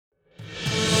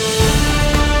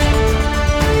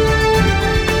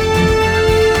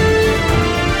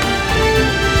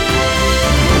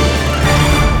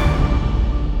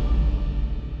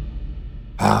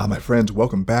friends.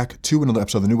 Welcome back to another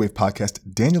episode of the New Wave Podcast.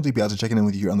 Daniel DiBiase checking in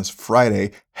with you here on this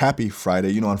Friday. Happy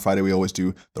Friday. You know, on Friday we always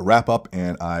do the wrap-up,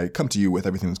 and I come to you with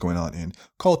everything that's going on in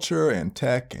culture and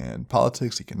tech and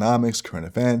politics, economics, current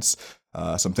events.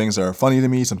 Some things that are funny to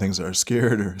me, some things that are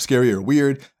scary or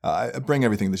weird. I bring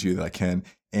everything to you that I can.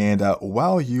 And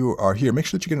while you are here, make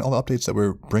sure that you're getting all the updates that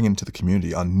we're bringing to the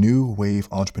community on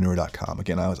newwaveentrepreneur.com.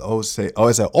 Again, as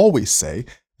I always say,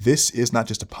 this is not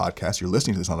just a podcast. You're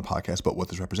listening to this on a podcast, but what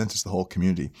this represents is the whole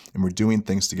community. And we're doing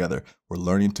things together. We're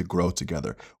learning to grow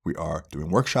together. We are doing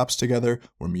workshops together.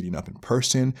 We're meeting up in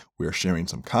person. We are sharing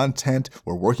some content.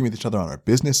 We're working with each other on our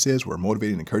businesses. We're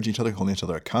motivating and encouraging each other, holding each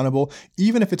other accountable,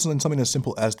 even if it's in something as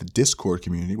simple as the Discord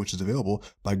community, which is available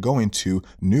by going to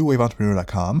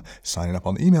newwaveentrepreneur.com, signing up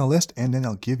on the email list, and then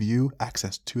I'll give you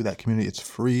access to that community. It's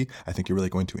free. I think you're really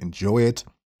going to enjoy it.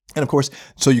 And of course,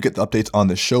 so you get the updates on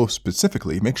the show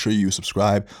specifically, make sure you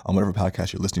subscribe on whatever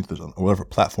podcast you're listening to this on, or whatever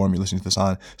platform you're listening to this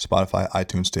on, Spotify,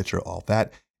 iTunes, Stitcher, all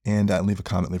that. And leave a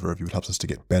comment, leave a review. It helps us to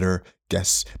get better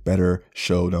guests, better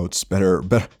show notes, better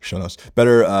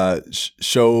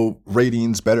show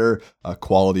ratings, better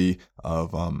quality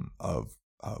of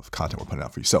content we're putting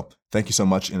out for you. So thank you so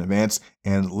much in advance.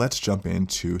 And let's jump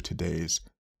into today's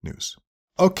news.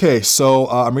 Okay, so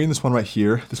I'm reading this one right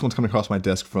here. This one's coming across my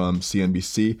desk from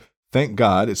CNBC. Thank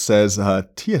God. It says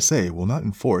TSA will not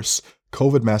enforce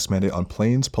COVID mask mandate on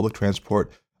planes, public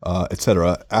transport,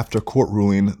 etc. after court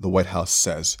ruling, the White House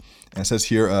says. And it says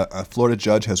here, a Florida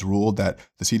judge has ruled that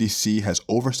the CDC has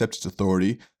overstepped its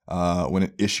authority when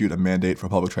it issued a mandate for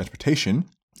public transportation,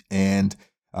 and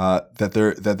that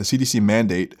the CDC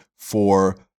mandate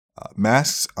for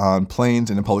masks on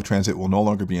planes and in public transit will no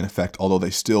longer be in effect, although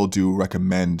they still do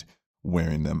recommend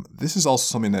wearing them. This is also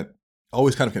something that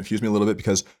always kind of confused me a little bit,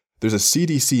 because there's a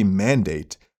CDC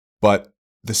mandate, but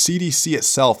the CDC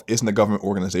itself isn't a government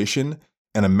organization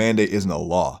and a mandate isn't a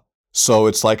law. So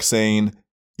it's like saying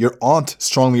your aunt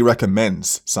strongly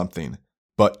recommends something,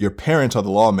 but your parents are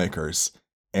the lawmakers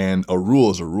and a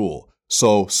rule is a rule.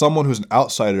 So someone who's an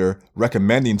outsider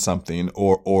recommending something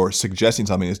or suggesting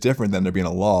something is different than there being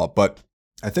a law. But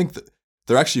I think that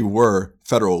there actually were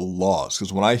federal laws,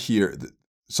 because when I hear,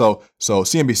 so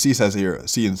CNBC says here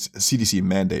CDC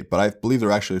mandate, but I believe there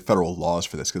are actually federal laws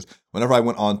for this, because whenever I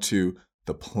went onto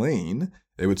the plane,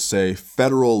 they would say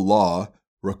federal law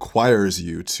requires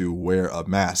you to wear a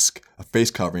mask, a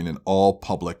face covering in all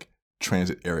public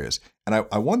transit areas. And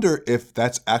I wonder if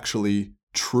that's actually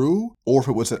true, or if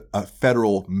it was a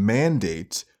federal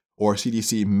mandate or a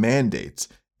CDC mandate,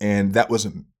 and that was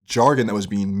jargon that was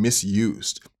being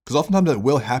misused. Because oftentimes that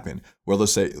will happen, where they'll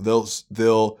say they'll it's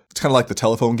kind of like the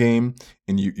telephone game,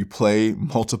 and you play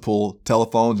multiple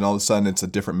telephones, and all of a sudden it's a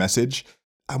different message.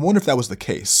 I wonder if that was the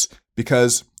case,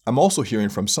 because I'm also hearing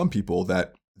from some people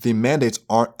that the mandates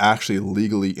aren't actually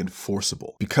legally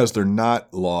enforceable because they're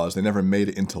not laws. They never made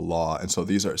it into law. And so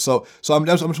these are, so I'm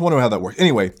just wondering how that works.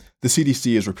 Anyway, the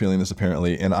CDC is repealing this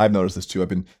apparently. And I've noticed this too. I've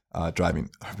been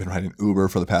riding Uber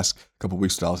for the past couple of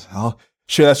weeks. I'll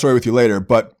share that story with you later,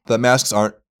 but the masks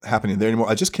aren't happening there anymore.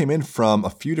 I just came in from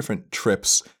a few different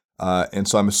trips. And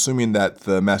so I'm assuming that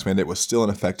the mask mandate was still in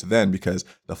effect then, because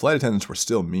the flight attendants were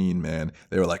still mean, man.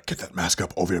 They were like, "Get that mask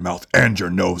up over your mouth and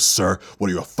your nose, sir. What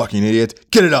are you, a fucking idiot?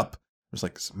 Get it up." I was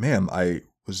like, "Ma'am, I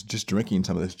was just drinking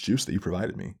some of this juice that you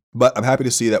provided me." But I'm happy to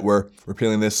see that we're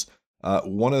repealing this.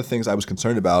 One of the things I was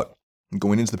concerned about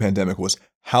going into the pandemic was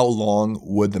how long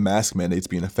would the mask mandates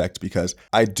be in effect, because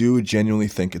I do genuinely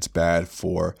think it's bad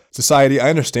for society. I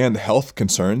understand the health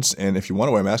concerns, and if you want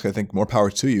to wear a mask, I think more power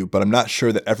to you, but I'm not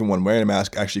sure that everyone wearing a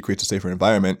mask actually creates a safer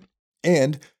environment.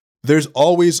 And there's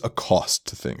always a cost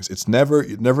to things. It's never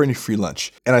any free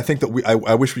lunch. And I think that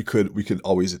I wish we could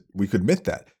admit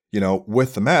that,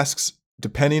 with the masks,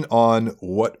 depending on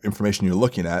what information you're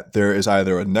looking at, there is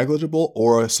either a negligible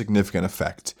or a significant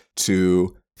effect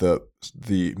to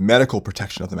the medical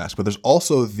protection of the mask, but there's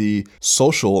also the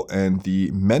social and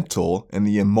the mental and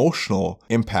the emotional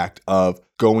impact of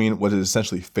going what is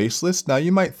essentially faceless. Now,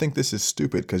 you might think this is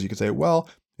stupid, because you could say, well,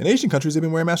 in Asian countries, they've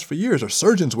been wearing masks for years, or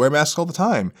surgeons wear masks all the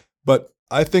time. But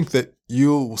I think that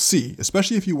you'll see,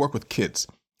 especially if you work with kids,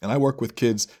 and I work with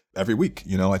kids every week,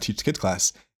 I teach kids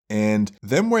class, and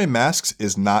them wearing masks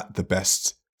is not the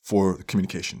best for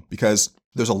communication, because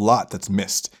there's a lot that's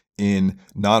missed in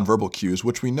nonverbal cues,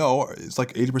 which we know is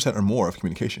like 80% or more of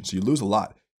communication. So you lose a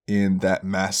lot in that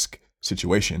mask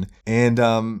situation. And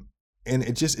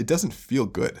it doesn't feel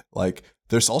good. Like,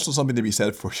 there's also something to be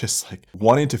said for just like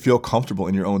wanting to feel comfortable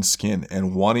in your own skin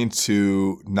and wanting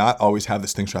to not always have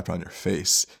this thing strapped on your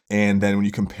face. And then when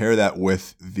you compare that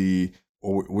with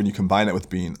when you combine that with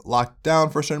being locked down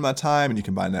for a certain amount of time, and you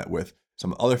combine that with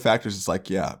some other factors, it's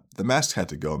like, yeah, the mask had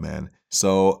to go, man.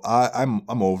 So I'm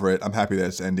over it. I'm happy that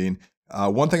it's ending.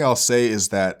 One thing I'll say is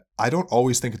that I don't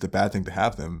always think it's a bad thing to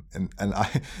have them. And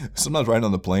I sometimes riding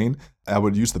on the plane, I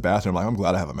would use the bathroom. Like, I'm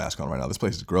glad I have a mask on right now. This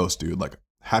place is gross, dude. Like,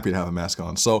 happy to have a mask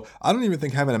on. So I don't even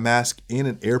think having a mask in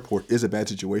an airport is a bad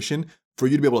situation for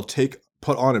you to be able to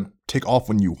put on and take off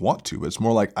when you want to. It's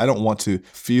more like I don't want to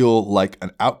feel like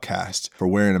an outcast for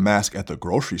wearing a mask at the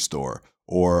grocery store,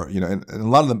 or, you know, and a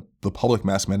lot of the public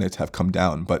mask mandates have come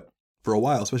down. But for a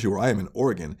while, especially where I am in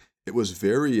Oregon, it was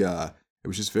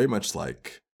just very much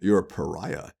like you're a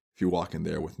pariah if you walk in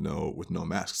there with no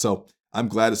mask. So I'm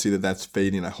glad to see that that's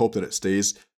fading. I hope that it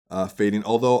stays fading.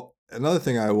 Although another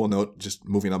thing I will note, just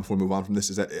moving on before we move on from this,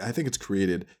 is that I think it's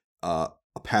created a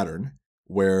pattern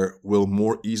where we'll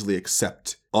more easily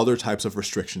accept other types of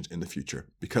restrictions in the future,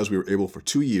 because we were able for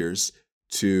 2 years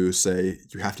to say,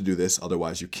 you have to do this,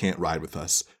 otherwise you can't ride with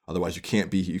us, otherwise you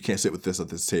can't sit with us at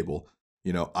this table.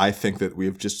 You know, I think that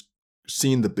we've just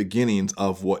seen the beginnings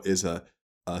of what is a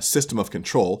system of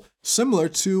control similar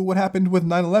to what happened with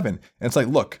 9/11. And it's like,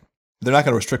 look, they're not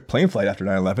going to restrict plane flight after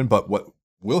 9/11, but what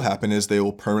will happen is they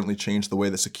will permanently change the way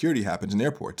that security happens in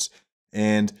airports.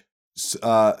 And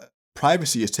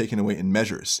privacy is taken away in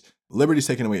measures. Liberty is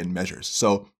taken away in measures.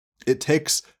 So it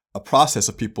takes a process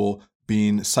of people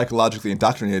being psychologically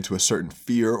indoctrinated to a certain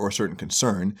fear or a certain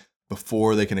concern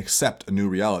before they can accept a new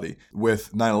reality.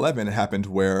 With 9/11, it happened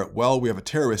where, well, we have a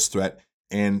terrorist threat,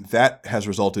 and that has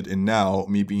resulted in now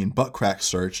me being butt crack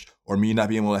searched, or me not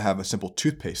being able to have a simple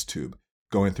toothpaste tube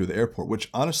going through the airport, which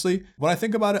honestly, when I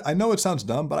think about it, I know it sounds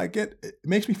dumb, but it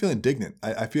makes me feel indignant.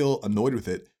 I feel annoyed with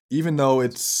it, even though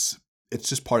it's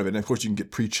just part of it. And of course, you can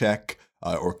get pre-check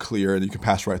or clear, and you can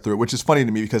pass right through it, which is funny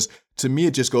to me, because to me,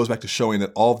 it just goes back to showing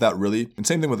that all of that really, and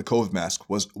same thing with the COVID mask,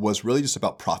 was really just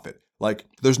about profit. Like,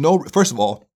 first of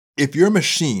all, if your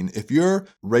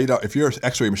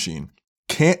X-ray machine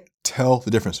can't tell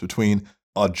the difference between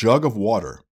a jug of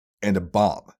water and a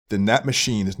bomb, then that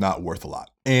machine is not worth a lot.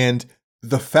 And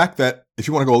the fact that, if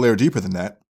you want to go a layer deeper than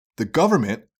that, the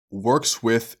government works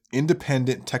with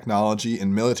independent technology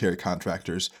and military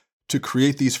contractors to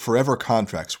create these forever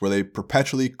contracts where they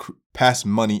perpetually pass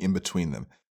money in between them.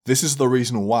 This is the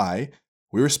reason why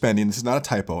we were spending, this is not a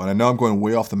typo, and I know I'm going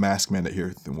way off the mask mandate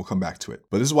here, then we'll come back to it,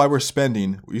 but this is why we spent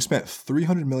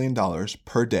 $300 million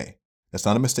per day. That's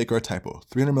not a mistake or a typo.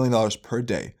 $300 million per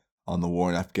day on the war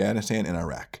in Afghanistan and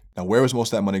Iraq. Now, where was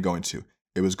most of that money going to?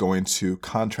 It was going to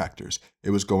contractors. It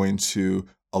was going to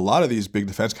a lot of these big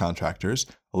defense contractors,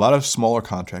 a lot of smaller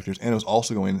contractors, and it was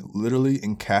also going literally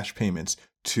in cash payments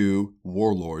to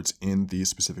warlords in these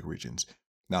specific regions.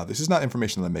 Now, this is not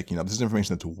information that I'm making up. This is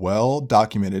information that's well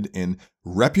documented in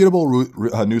reputable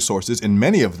news sources, in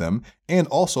many of them. And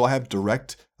also, I have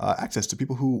direct access to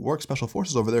people who work special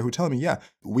forces over there who tell me, yeah,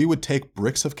 we would take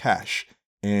bricks of cash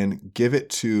and give it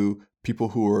to people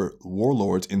who are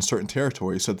warlords in certain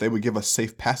territories so that they would give us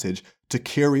safe passage to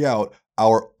carry out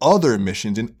our other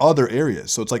missions in other areas.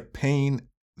 So it's like paying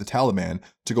the Taliban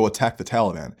to go attack the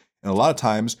Taliban. And a lot of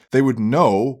times they would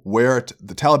know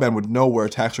the Taliban would know where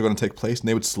attacks are going to take place, and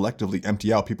they would selectively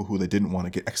empty out people who they didn't want to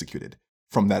get executed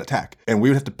from that attack. And we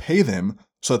would have to pay them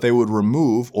so that they would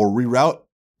remove or reroute.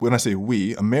 When I say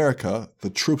we, America,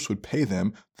 the troops would pay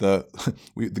them, the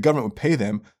government would pay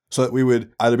them so that we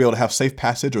would either be able to have safe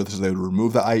passage, or so they would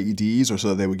remove the IEDs, or so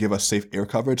that they would give us safe air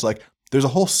coverage. Like, there's a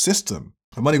whole system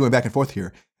of money going back and forth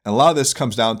here. And a lot of this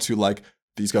comes down to like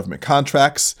these government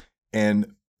contracts,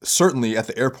 and certainly at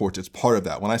the airports, it's part of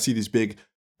that. When I see these big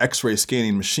X-ray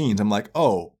scanning machines, I'm like,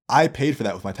 oh, I paid for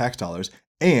that with my tax dollars,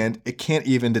 and it can't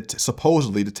even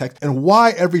supposedly detect. And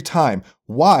why every time?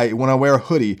 Why, when I wear a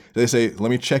hoodie, they say,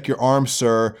 let me check your arm,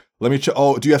 sir. Let me check.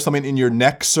 Oh, do you have something in your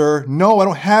neck, sir? No, I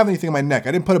don't have anything in my neck.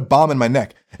 I didn't put a bomb in my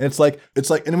neck. And it's like,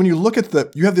 and when you look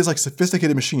at you have these like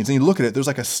sophisticated machines, and you look at it, there's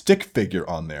like a stick figure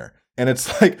on there. And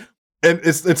it's like, and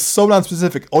it's so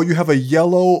non-specific. Oh, you have a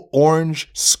yellow-orange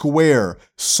square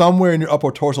somewhere in your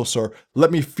upper torso, sir.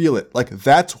 Let me feel it. Like,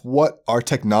 that's what our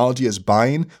technology is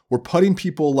buying. We're putting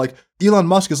people like, Elon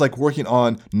Musk is like working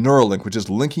on Neuralink, which is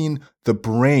linking the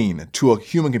brain to a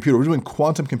human computer. We're doing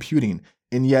quantum computing,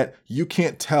 and yet you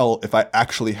can't tell if I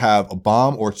actually have a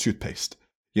bomb or a toothpaste,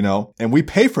 and we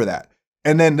pay for that.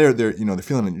 And then they're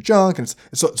feeling in your junk, and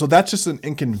so that's just an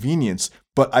inconvenience.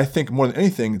 But I think more than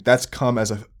anything, that's come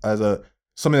as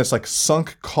something that's like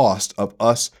sunk cost of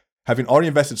us having already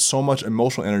invested so much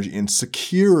emotional energy in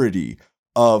security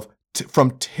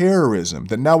from terrorism,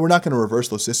 that now we're not going to reverse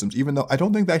those systems, even though I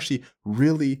don't think they actually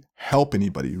really help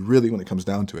anybody, really, when it comes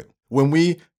down to it. When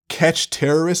we catch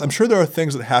terrorists, I'm sure there are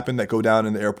things that happen that go down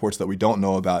in the airports that we don't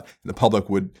know about, and the public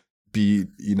would be,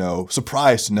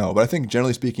 surprised to know. But I think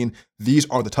generally speaking, these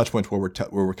are the touch points where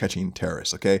we're catching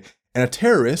terrorists. Okay, and a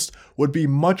terrorist would be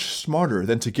much smarter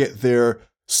than to get their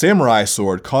samurai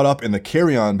sword caught up in the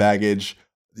carry-on baggage,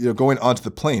 going onto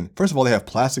the plane. First of all, they have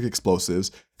plastic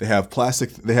explosives. They have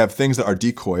things that are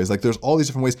decoys. Like, there's all these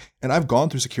different ways. And I've gone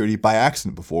through security by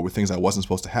accident before with things I wasn't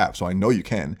supposed to have. So I know you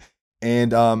can.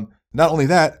 And not only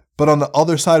that, but on the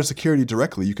other side of security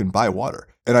directly, you can buy water.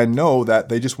 And I know that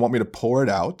they just want me to pour it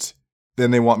out.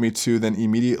 Then they want me to then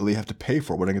immediately have to pay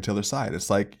for it when I get to the other side. It's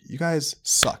like, you guys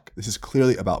suck. This is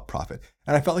clearly about profit.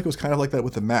 And I felt like it was kind of like that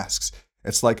with the masks.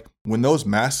 It's like when those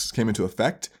masks came into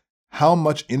effect, how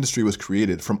much industry was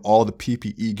created from all the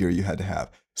PPE gear you had to have.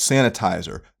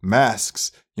 Sanitizer,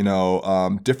 masks,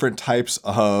 different types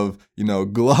of,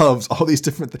 gloves, all these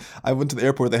different things. I went to the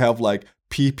airport, they have like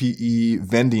PPE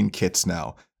vending kits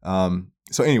now.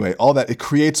 So anyway, all that, it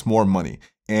creates more money.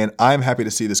 And I'm happy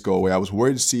to see this go away. I was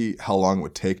worried to see how long it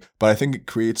would take, but I think it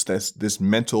creates this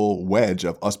mental wedge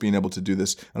of us being able to do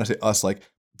this. And I say us, like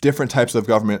different types of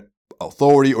government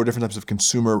authority or different types of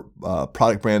consumer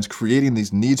product brands creating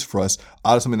these needs for us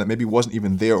out of something that maybe wasn't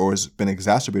even there or has been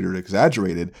exacerbated or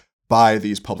exaggerated by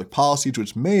these public policies,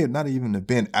 which may not even have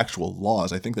been actual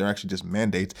laws. I think they're actually just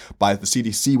mandates by the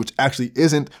CDC, which actually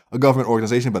isn't a government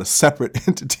organization, but a separate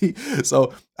entity.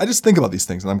 So I just think about these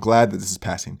things, and I'm glad that this is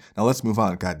passing. Now let's move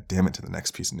on, God damn it, to the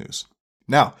next piece of news.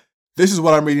 Now, this is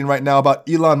what I'm reading right now about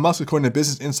Elon Musk, according to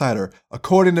Business Insider.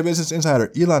 According to Business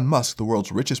Insider, Elon Musk, the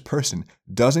world's richest person,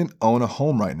 doesn't own a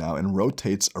home right now and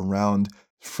rotates around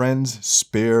friends'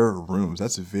 spare rooms.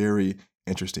 That's very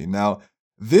interesting. Now,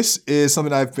 this is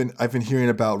something I've been hearing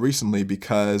about recently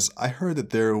because I heard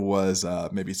that there was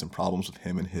maybe some problems with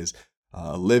him and his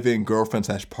living girlfriend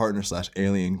 / partner /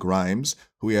 alien Grimes,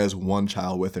 who he has one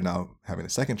child with. They're now having a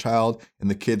second child, and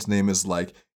the kid's name is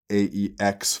like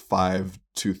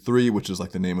AEX523, which is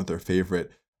like the name of their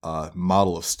favorite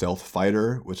model of stealth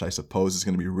fighter, which I suppose is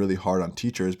going to be really hard on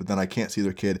teachers. But then I can't see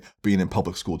their kid being in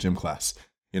public school gym class,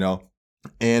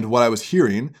 And what I was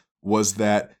hearing was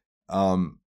that I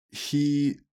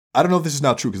don't know if this is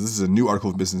not true because this is a new article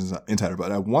of Business Insider,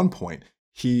 but at one point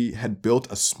he had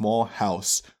built a small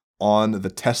house on the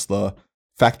Tesla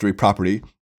factory property,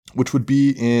 which would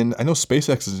be I know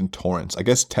SpaceX is in Torrance. I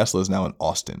guess Tesla is now in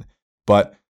Austin,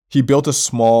 but he built a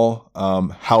small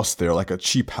house there, like a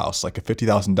cheap house, like a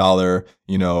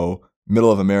 $50,000,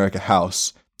 middle of America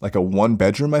house, like a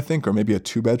 1-bedroom, I think, or maybe a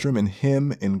 2-bedroom. And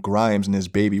him and Grimes and his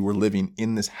baby were living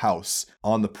in this house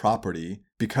on the property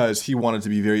because he wanted to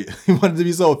be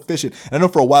so efficient. And I know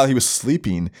for a while he was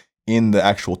sleeping in the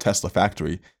actual Tesla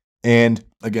factory. And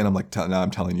again, I'm like, now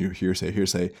I'm telling you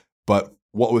hearsay. But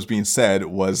what was being said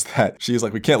was that she's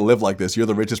like, we can't live like this. You're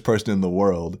the richest person in the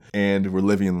world and we're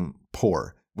living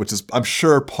poor, which is, I'm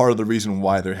sure, part of the reason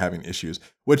why they're having issues,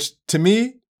 which to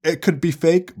me, it could be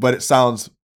fake, but it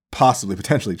sounds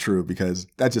potentially true because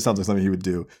that just sounds like something he would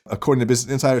do. According to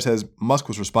Business Insider, says Musk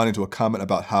was responding to a comment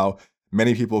about how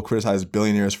many people criticize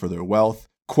billionaires for their wealth.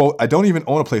 Quote, I don't even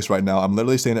own a place right now. I'm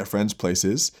literally staying at friends'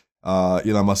 places.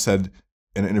 Elon Musk said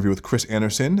in an interview with Chris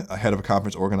Anderson, head of a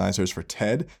conference organizers for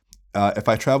TED, if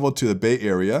I travel to the Bay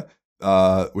Area,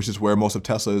 which is where most of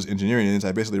Tesla's engineering is,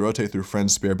 I basically rotate through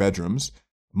friends' spare bedrooms.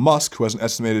 Musk, who has an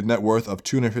estimated net worth of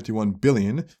 $251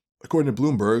 billion, according to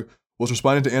Bloomberg, was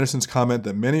responding to Anderson's comment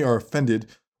that many are offended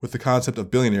with the concept of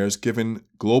billionaires given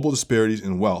global disparities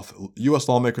in wealth. U.S.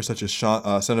 lawmakers such as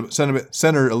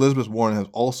Senator Elizabeth Warren has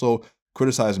also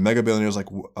criticized mega billionaires like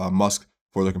Musk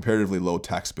for their comparatively low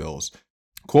tax bills.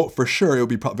 Quote, for sure, it would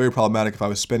be very problematic if I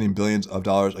was spending billions of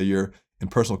dollars a year in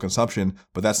personal consumption,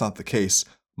 but that's not the case,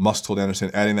 Musk told Anderson,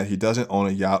 adding that he doesn't own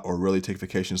a yacht or really take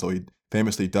vacations, though he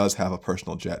famously does have a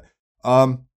personal jet.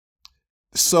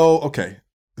 Okay.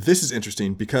 This is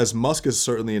interesting because Musk is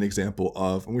certainly an example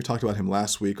of, and we talked about him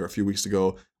last week or a few weeks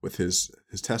ago with his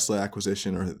Tesla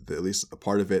acquisition, or at least a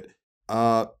part of it.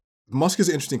 Musk is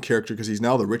an interesting character because he's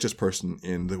now the richest person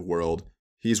in the world.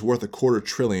 He's worth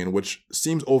 $250 billion, which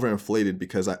seems overinflated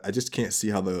because I just can't see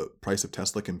how the price of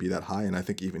Tesla can be that high, and I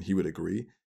think even he would agree.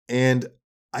 And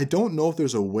I don't know if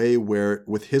there's a way where,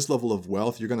 with his level of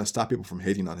wealth, you're going to stop people from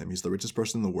hating on him. He's the richest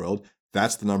person in the world.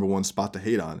 That's the number one spot to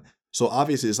hate on. So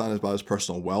obviously it's not about his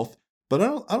personal wealth, but I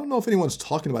don't know if anyone's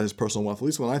talking about his personal wealth. At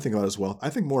least when I think about his wealth, I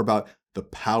think more about the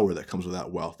power that comes with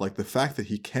that wealth. Like the fact that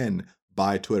he can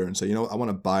buy Twitter and say, I want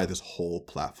to buy this whole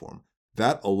platform.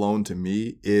 That alone to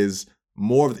me is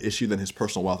more of the issue than his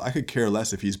personal wealth. I could care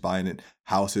less if he's buying it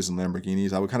houses and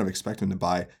Lamborghinis. I would kind of expect him to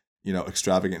buy,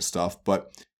 extravagant stuff.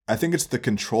 But I think it's the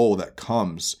control that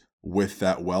comes with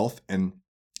that wealth. And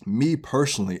me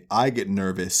personally, I get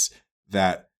nervous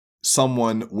that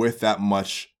someone with that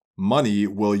much money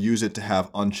will use it to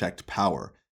have unchecked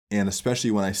power. And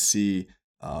especially when I see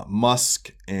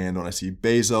Musk and when I see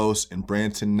Bezos and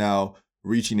Branson now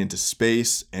reaching into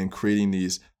space and creating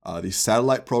these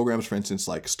satellite programs, for instance,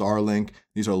 like Starlink.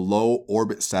 These are low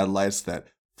orbit satellites that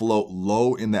float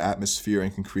low in the atmosphere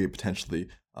and can create potentially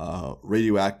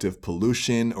radioactive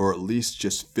pollution, or at least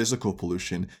just physical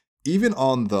pollution, even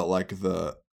on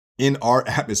in our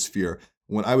atmosphere.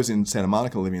 When I was in Santa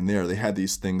Monica living there, they had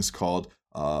these things called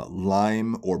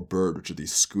Lime or Bird, which are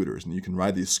these scooters, and you can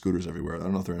ride these scooters everywhere. I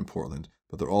don't know if they're in Portland,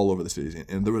 but they're all over the cities.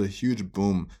 And there was a huge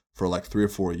boom for like 3 or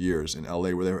 4 years in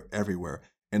LA where they were everywhere.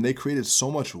 And they created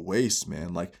so much waste,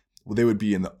 man. Like, they would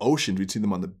be in the ocean. We'd see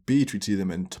them on the beach. We'd see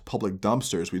them in public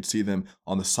dumpsters. We'd see them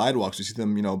on the sidewalks. We'd see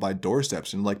them, by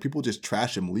doorsteps. And like, people just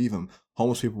trash them, leave them.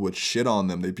 Homeless people would shit on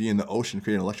them. They'd be in the ocean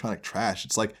creating electronic trash.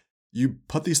 It's like, you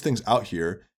put these things out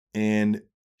here, and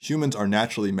humans are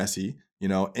naturally messy,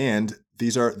 and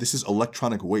this is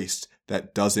electronic waste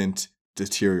that doesn't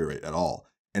deteriorate at all.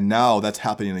 And now that's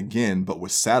happening again, but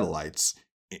with satellites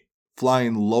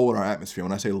flying low in our atmosphere.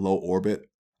 When I say low orbit,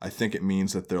 I think it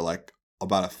means that they're like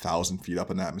about 1,000 feet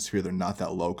up in the atmosphere. They're not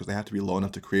that low because they have to be low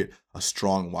enough to create a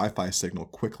strong Wi-Fi signal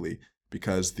quickly,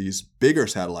 because these bigger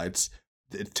satellites,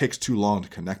 it takes too long to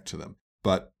connect to them.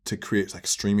 But to create like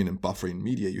streaming and buffering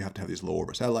media, you have to have these low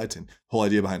orbit satellites. And the whole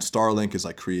idea behind Starlink is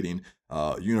like creating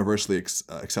universally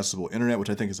accessible internet, which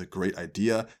I think is a great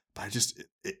idea. But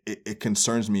it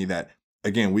concerns me that,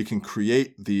 again, we can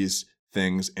create these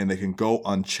things and they can go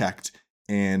unchecked.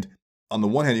 And on the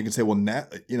one hand, you can say, well,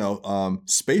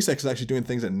 SpaceX is actually doing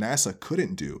things that NASA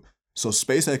couldn't do. So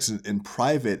SpaceX in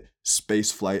private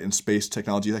space flight and space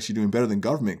technology is actually doing better than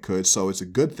government could. So it's a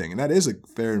good thing. And that is a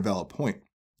fair and valid point.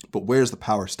 But where's the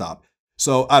power stop?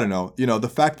 So I don't know. The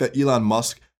fact that Elon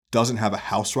Musk doesn't have a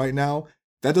house right now,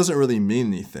 that doesn't really mean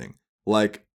anything.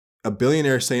 Like, a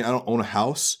billionaire saying, I don't own a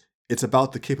house, it's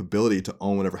about the capability to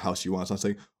own whatever house you want. It's not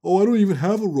saying, oh, I don't even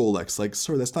have a Rolex. Like,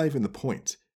 sir, that's not even the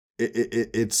point.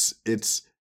 It's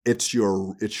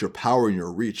your power and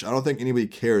your reach. I don't think anybody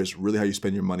cares really how you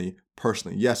spend your money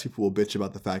personally. Yes, people will bitch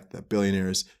about the fact that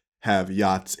billionaires have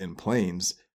yachts and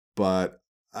planes, but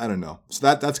I don't know.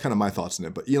 So that's kind of my thoughts on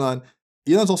it. But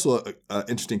Elon's also an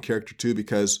interesting character too,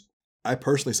 because I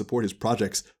personally support his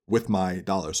projects with my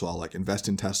dollar. So I'll like invest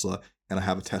in Tesla, and I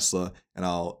have a Tesla, and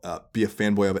I'll be a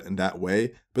fanboy of it in that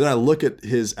way. But then I look at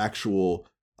his actual,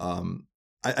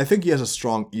 I think he has a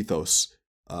strong ethos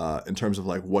in terms of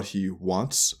like what he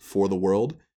wants for the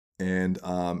world. And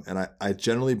I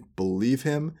generally believe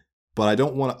him, but I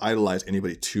don't want to idolize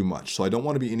anybody too much. So I don't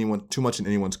want to be too much in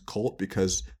anyone's cult,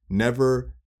 because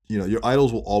never, your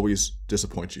idols will always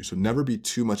disappoint you. So never be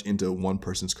too much into one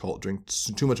person's cult, drink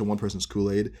too much of one person's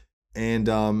Kool-Aid. And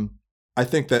I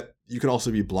think that you can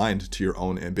also be blind to your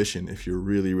own ambition if you're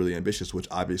really, really ambitious, which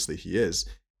obviously he is.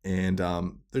 And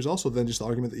there's also then just the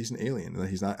argument that he's an alien, and that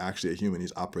he's not actually a human.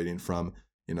 He's operating from,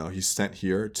 he's sent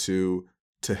here to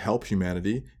help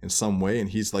humanity in some way, and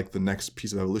he's like the next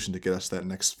piece of evolution to get us to that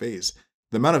next phase.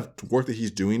 The amount of work that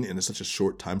he's doing in such a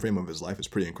short time frame of his life is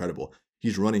pretty incredible.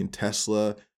 He's running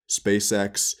Tesla,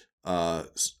 SpaceX,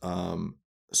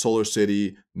 Solar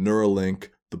City, Neuralink,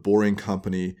 The Boring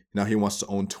Company. Now he wants to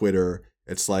own Twitter.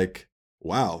 It's like,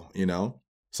 wow,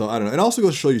 So I don't know. It also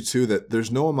goes to show you too that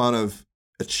there's no amount of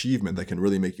achievement that can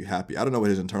really make you happy. I don't know what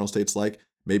his internal state's like.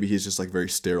 Maybe he's just like very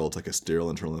sterile. It's like a sterile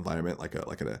internal environment, like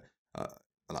an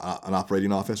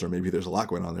operating office, or maybe there's a lot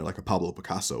going on there, like a Pablo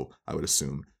Picasso, I would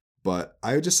assume. But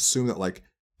I would just assume that like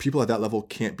people at that level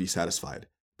can't be satisfied,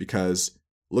 because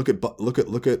look at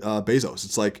Bezos.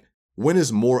 It's like, when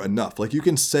is more enough? Like, you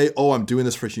can say, oh, I'm doing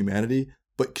this for humanity,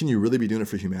 but can you really be doing it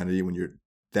for humanity when you're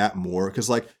that more? Because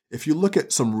like, if you look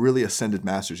at some really ascended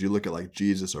masters, you look at like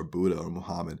Jesus or Buddha or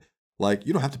Muhammad, like,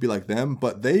 you don't have to be like them,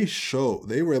 but they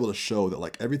were able to show that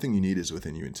like everything you need is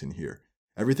within you. It's in here.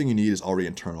 Everything you need is already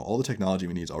internal. All the technology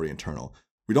we need is already internal.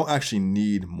 We don't actually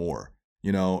need more,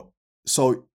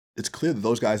 So it's clear that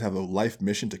those guys have a life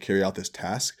mission to carry out this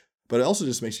task, but it also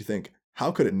just makes you think,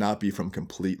 how could it not be from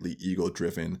completely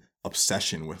ego-driven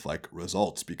obsession with like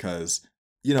results? Because,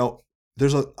 it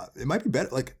might be better.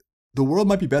 Like, the world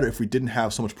might be better if we didn't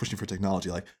have so much pushing for technology.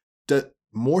 Like,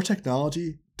 more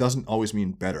technology doesn't always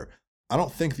mean better. I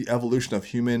don't think the evolution of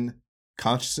human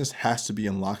consciousness has to be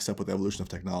in lockstep with the evolution of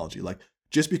technology. Like,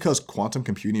 just because quantum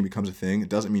computing becomes a thing, it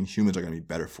doesn't mean humans are going to be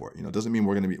better for it. It doesn't mean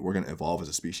we're going to evolve as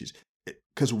a species.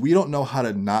 Because we don't know how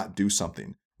to not do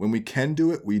something. When we can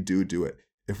do it, we do it.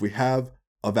 If we have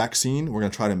a vaccine, we're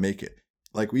going to try to make it.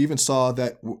 Like, we even saw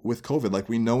that with COVID. Like,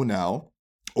 we know now,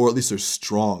 or at least there's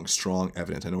strong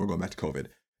evidence, I know we're going back to COVID,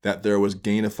 that there was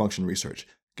gain of function research.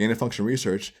 Gain of function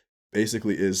research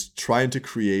basically is trying to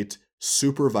create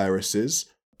super viruses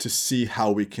to see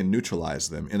how we can neutralize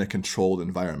them in a controlled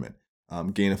environment.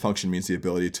 Gain of function means the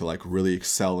ability to like really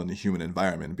excel in the human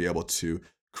environment and be able to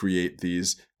create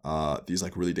these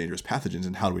like really dangerous pathogens,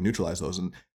 and how do we neutralize those?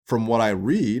 And from what I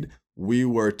read, we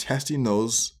were testing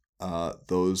those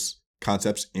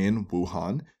concepts in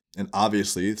Wuhan, and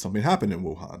obviously something happened in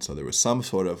Wuhan. So there was some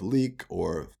sort of leak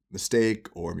or mistake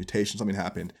or mutation, something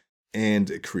happened, and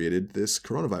it created this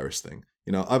coronavirus thing.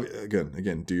 You know,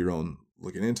 again, do your own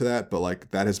looking into that, but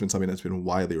like that has been something that's been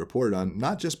widely reported on,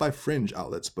 not just by fringe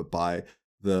outlets, but by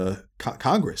the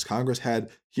Congress. Congress had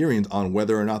hearings on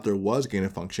whether or not there was gain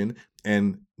of function,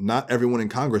 and not everyone in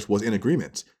Congress was in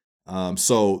agreement.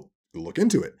 So look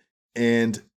into it.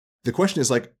 And the question is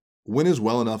like, when is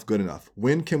well enough good enough?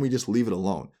 When can we just leave it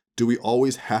alone? Do we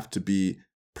always have to be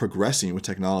progressing with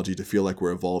technology to feel like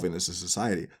we're evolving as a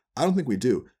society? I don't think we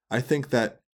do. I think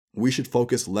that we should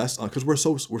focus less on, because we're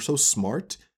so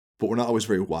smart, but we're not always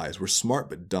very wise. We're smart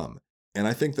but dumb. And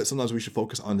I think that sometimes we should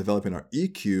focus on developing our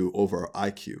EQ over our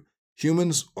IQ.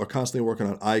 Humans are constantly working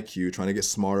on IQ, trying to get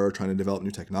smarter, trying to develop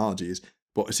new technologies,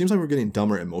 but it seems like we're getting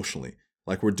dumber emotionally.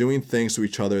 Like we're doing things to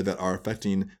each other that are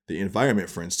affecting the environment,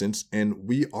 for instance, and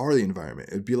we are the environment.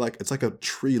 It's like a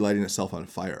tree lighting itself on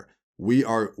fire.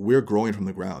 We're growing from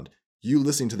the ground. You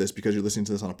listening to this because you're listening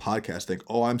to this on a podcast think,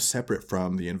 oh, I'm separate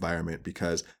from the environment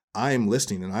because I'm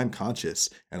listening and I'm conscious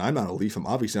and I'm not a leaf. I'm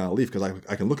obviously not a leaf because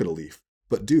I can look at a leaf.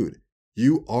 But dude,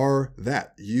 you are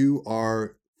that. You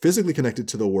are physically connected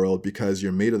to the world because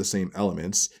you're made of the same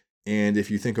elements. And if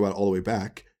you think about it all the way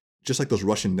back, just like those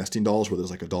Russian nesting dolls where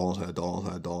there's like a doll inside a doll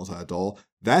inside a doll inside a doll,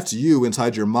 that's you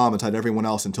inside your mom, inside everyone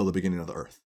else until the beginning of the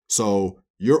earth. So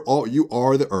you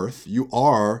are the earth, you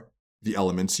are the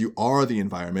elements, you are the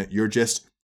environment. You're just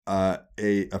a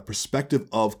perspective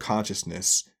of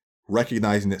consciousness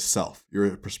recognizing itself.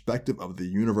 You're a perspective of the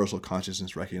universal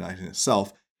consciousness recognizing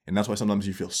itself. And that's why sometimes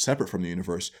you feel separate from the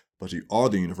universe, but you are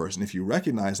the universe. And if you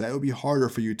recognize that, it would be harder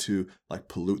for you to like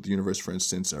pollute the universe, for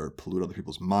instance, or pollute other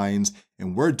people's minds.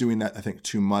 And we're doing that, I think,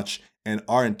 too much. And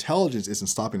our intelligence isn't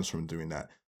stopping us from doing that.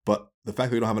 But the fact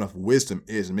that we don't have enough wisdom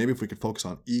is, and maybe if we could focus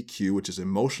on EQ, which is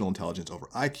emotional intelligence, over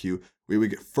IQ, we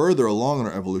would get further along in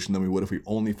our evolution than we would if we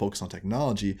only focus on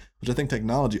technology, which I think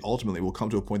technology ultimately will come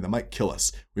to a point that might kill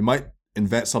us. We might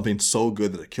invent something so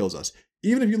good that it kills us.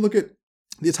 Even if you look at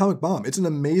the atomic bomb, it's an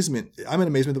amazement. I'm in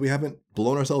amazement that we haven't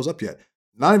blown ourselves up yet.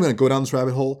 Not even going to go down this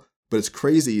rabbit hole, but it's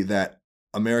crazy that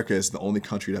America is the only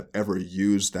country to have ever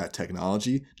used that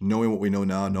technology, knowing what we know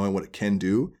now, knowing what it can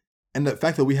do. And the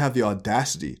fact that we have the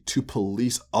audacity to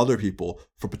police other people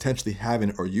for potentially having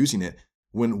it or using it,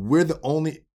 when we're the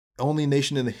only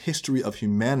nation in the history of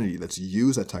humanity that's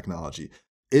used that technology.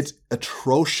 It's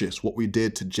atrocious what we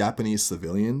did to Japanese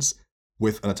civilians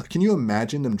with an attack. Can you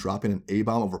imagine them dropping an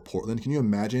A-bomb over Portland? Can you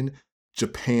imagine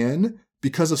Japan,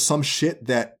 because of some shit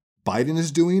that Biden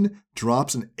is doing,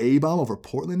 drops an A-bomb over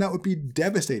Portland? That would be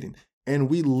devastating. And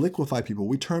we liquefy people.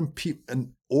 We turn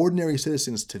ordinary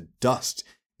citizens to dust,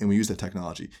 and we use that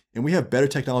technology. And we have better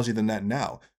technology than that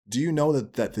now. Do you know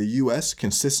that the U.S.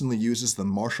 consistently uses the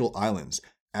Marshall Islands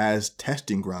as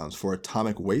testing grounds for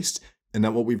atomic waste? And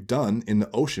that what we've done in the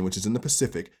ocean, which is in the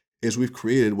Pacific, is we've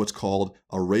created what's called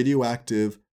a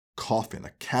radioactive coffin,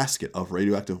 a casket of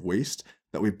radioactive waste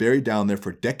that we've buried down there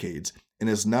for decades and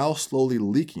is now slowly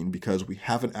leaking because we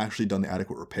haven't actually done the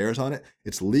adequate repairs on it.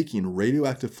 It's leaking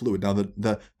radioactive fluid. Now,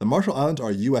 the Marshall Islands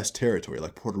are U.S. territory,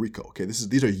 like Puerto Rico. Okay,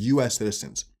 these are U.S.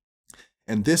 citizens.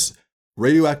 And this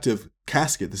radioactive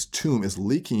casket, this tomb, is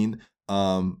leaking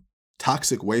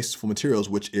toxic wasteful materials,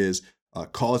 which is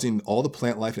causing all the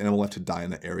plant life and animal life to die in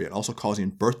that area, and also causing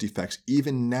birth defects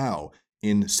even now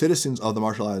in citizens of the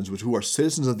Marshall Islands, who are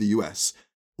citizens of the U.S.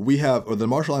 The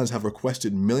Marshall Islands have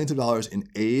requested millions of dollars in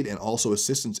aid and also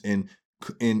assistance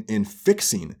in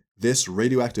fixing this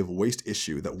radioactive waste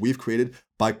issue that we've created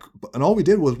and all we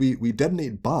did was we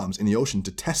detonate bombs in the ocean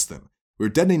to test them. We were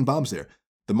detonating bombs there.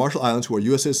 The Marshall Islands, who are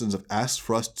U.S. citizens, have asked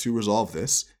for us to resolve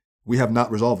this. We have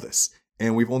not resolved this.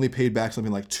 And we've only paid back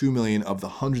something like $2 million of the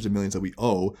hundreds of millions that we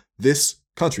owe this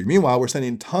country. Meanwhile, we're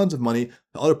sending tons of money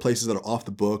to other places that are off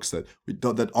the books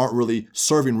that aren't really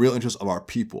serving real interests of our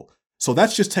people. So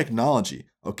that's just technology,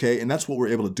 okay? And that's what we're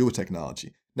able to do with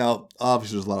technology. Now,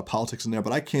 obviously, there's a lot of politics in there,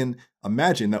 but I can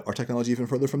imagine that our technology is even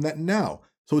further from that now.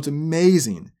 So it's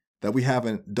amazing that we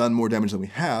haven't done more damage than we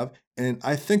have. And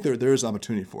I think there is an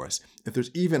opportunity for us. If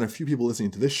there's even a few people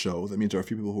listening to this show, that means there are a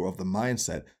few people who are of the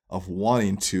mindset of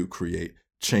wanting to create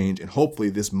change. And hopefully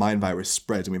this mind virus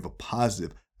spreads and we have a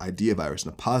positive idea virus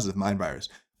and a positive mind virus.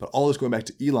 But all this going back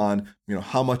to Elon,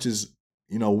 how much is,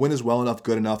 when is well enough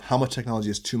good enough? How much technology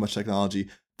is too much technology?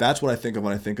 That's what I think of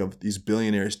when I think of these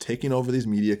billionaires taking over these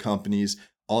media companies,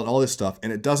 all this stuff.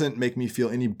 And it doesn't make me feel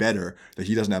any better that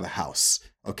he doesn't have a house.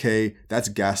 Okay, that's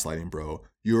gaslighting, bro.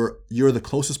 You're the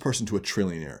closest person to a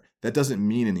trillionaire. That doesn't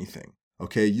mean anything.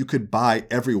 Okay, you could buy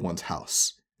everyone's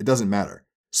house. It doesn't matter.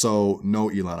 So no,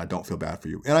 Elon, I don't feel bad for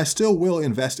you. And I still will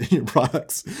invest in your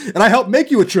products. And I help make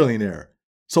you a trillionaire.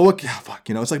 So what, fuck,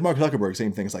 it's like Mark Zuckerberg,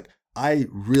 same thing. It's like, I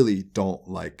really don't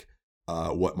like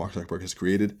what Mark Zuckerberg has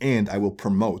created, and I will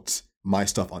promote my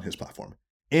stuff on his platform.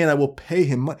 And I will pay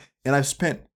him money. And I've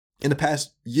spent, in the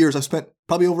past years, I've spent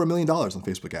probably over $1 million on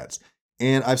Facebook ads.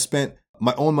 And I've spent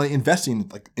my own money investing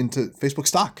into Facebook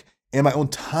stock and my own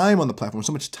time on the platform.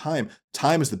 So much time.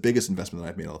 Time is the biggest investment that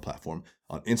I've made on the platform,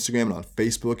 on Instagram and on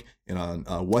Facebook and on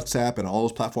WhatsApp and all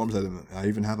those platforms. I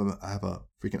even have a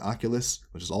freaking Oculus,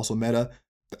 which is also Meta.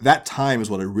 That time is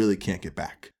what I really can't get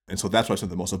back. And so that's what I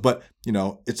spent the most of. But,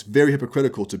 it's very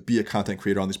hypocritical to be a content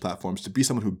creator on these platforms, to be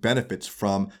someone who benefits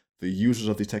from the users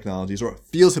of these technologies, or it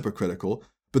feels hypocritical.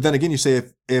 But then again, you say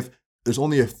if there's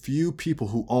only a few people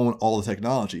who own all the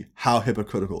technology, how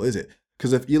hypocritical is it?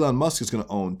 Because if Elon Musk is going to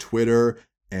own Twitter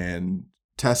and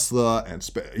Tesla and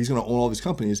he's going to own all these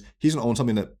companies, he's going to own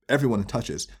something that everyone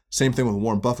touches. Same thing with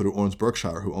Warren Buffett, who owns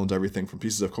Berkshire, who owns everything from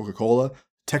pieces of Coca-Cola,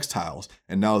 textiles,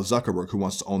 and now Zuckerberg, who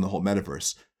wants to own the whole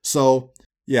metaverse. So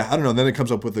yeah, I don't know. Then it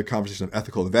comes up with the conversation of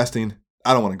ethical investing.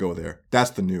 I don't want to go there.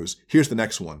 That's the news. Here's the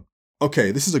next one.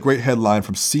 Okay, this is a great headline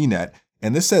from CNET,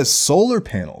 and this says solar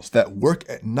panels that work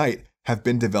at night have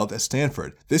been developed at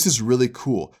Stanford. This is really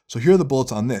cool. So here are the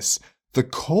bullets on this. The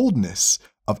coldness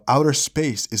of outer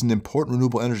space is an important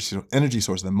renewable energy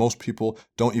source that most people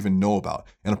don't even know about.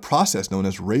 And a process known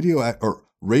as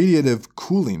radiative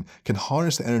cooling can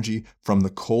harness the energy from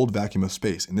the cold vacuum of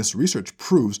space. And this research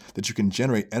proves that you can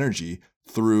generate energy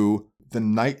through the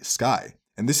night sky.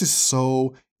 And this is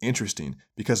so interesting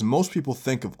because most people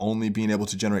think of only being able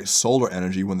to generate solar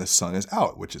energy when the sun is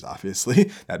out, which is obviously,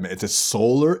 it's a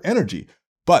solar energy.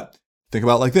 But think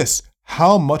about it like this.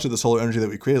 How much of the solar energy that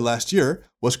we created last year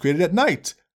was created at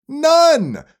night?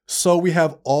 None. So we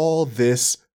have all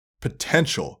this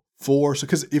potential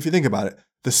because if you think about it,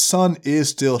 the sun is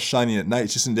still shining at night.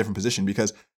 It's just in a different position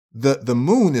because the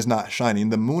moon is not shining.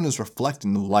 The moon is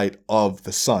reflecting the light of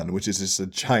the sun, which is just a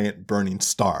giant burning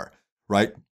star,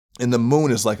 right? And the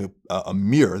moon is like a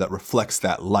mirror that reflects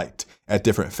that light at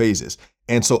different phases.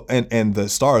 And so, and the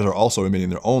stars are also emitting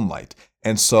their own light.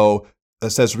 And so it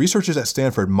says researchers at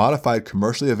Stanford modified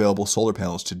commercially available solar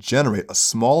panels to generate a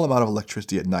small amount of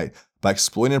electricity at night by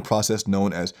exploiting a process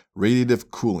known as radiative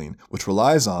cooling, which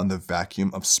relies on the vacuum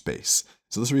of space.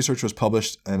 So this research was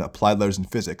published in Applied Letters in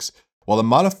Physics. While the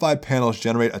modified panels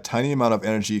generate a tiny amount of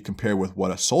energy compared with what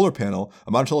amount of solar panel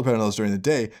is during the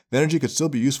day, the energy could still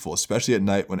be useful, especially at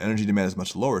night when energy demand is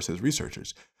much lower, says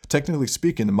researchers. Technically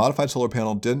speaking, the modified solar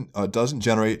panel doesn't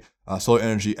generate solar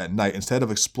energy at night. Instead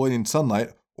of exploiting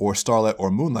sunlight or starlight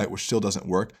or moonlight, which still doesn't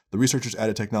work, the researchers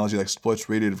added technology that exploits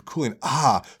radiative cooling.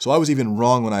 So I was even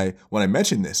wrong when I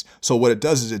mentioned this. So what it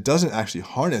does is it doesn't actually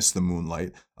harness the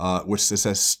moonlight, which it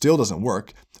says still doesn't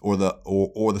work, or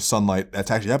the sunlight that's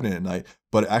actually happening at night,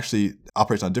 but it actually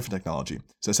operates on different technology.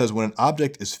 So it says when an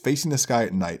object is facing the sky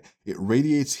at night, it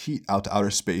radiates heat out to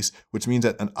outer space, which means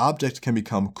that an object can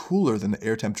become cooler than the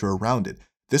air temperature around it.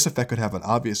 This effect could have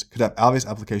obvious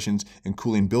applications in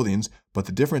cooling buildings, but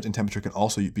the difference in temperature can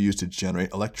also be used to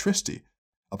generate electricity.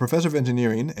 A professor of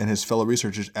engineering and his fellow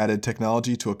researchers added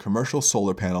technology to a commercial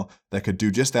solar panel that could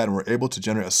do just that and were able to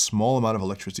generate a small amount of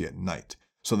electricity at night.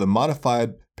 So the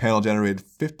modified panel generated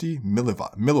 50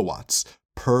 milliwatts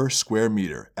per square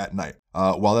meter at night.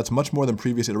 While that's much more than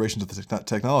previous iterations of the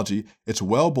technology, it's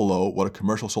well below what a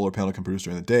commercial solar panel can produce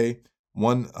during the day.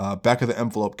 One back of the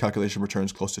envelope calculation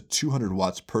returns close to 200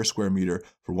 watts per square meter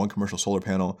for one commercial solar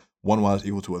panel. 1 watt is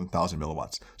equal to 1,000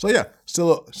 milliwatts. So yeah,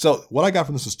 so what I got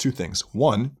from this is two things.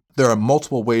 One, there are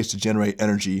multiple ways to generate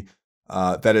energy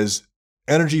that is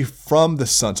energy from the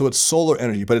sun. So it's solar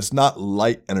energy, but it's not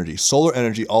light energy. Solar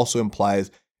energy also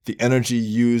implies the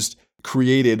energy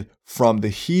created from the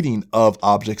heating of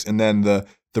objects and then the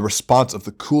response of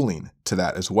the cooling to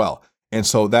that as well. And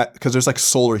so that, because there's like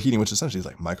solar heating, which essentially is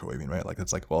like microwaving, right? Like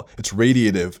it's like, well, it's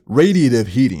radiative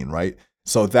heating, right?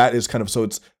 So that is kind of, so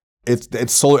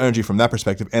it's solar energy from that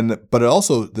perspective.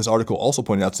 But this article also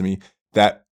pointed out to me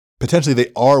that potentially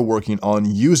they are working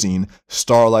on using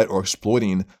starlight or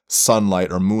exploiting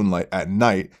sunlight or moonlight at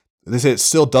night. They say it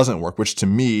still doesn't work, which to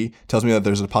me tells me that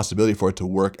there's a possibility for it to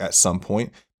work at some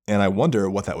point. And I wonder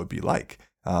what that would be like.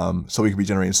 So we could be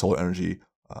generating solar energy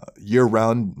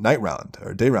year-round, night-round,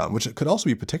 or day-round, which could also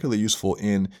be particularly useful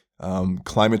in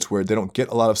climates where they don't get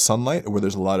a lot of sunlight or where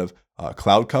there's a lot of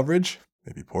cloud coverage.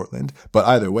 maybe Portland. But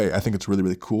either way, I think it's really,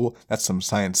 really cool. That's some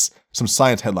science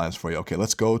headlines for you. Okay,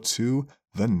 let's go to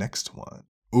the next one.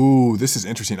 Ooh, this is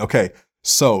interesting. Okay,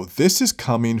 so this is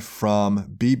coming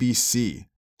from BBC.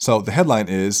 So the headline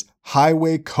is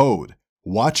Highway Code,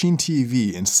 watching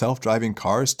TV in self-driving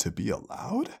cars to be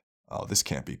allowed? Oh, this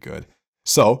can't be good.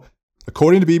 So,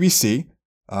 according to BBC,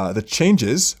 the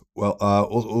changes,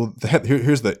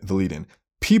 here's the lead-in.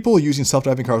 People using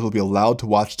self-driving cars will be allowed to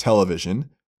watch television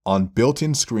on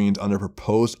built-in screens under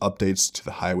proposed updates to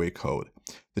the Highway Code.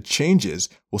 The changes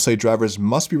will say drivers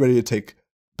must be ready to take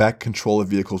back control of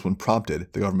vehicles when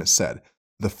prompted, the government said.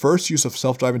 The first use of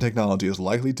self-driving technology is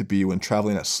likely to be when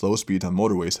traveling at slow speeds on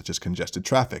motorways such as congested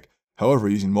traffic. However,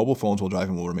 using mobile phones while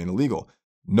driving will remain illegal.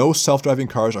 No self-driving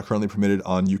cars are currently permitted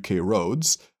on UK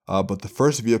roads, but the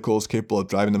first vehicles capable of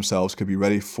driving themselves could be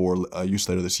ready for use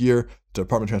later this year, the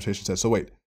Department of Transportation said. So wait,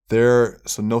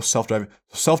 no self-driving.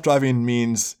 Self-driving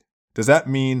means, does that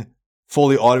mean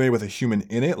fully automated with a human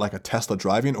in it, like a Tesla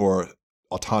driving, or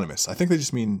autonomous? I think they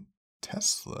just mean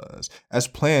Teslas. As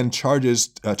planned, changes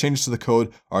to the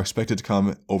code are expected to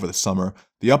come over the summer.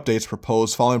 The updates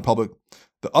proposed following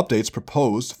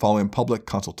public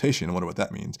consultation, I wonder what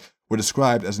that means, were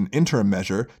described as an interim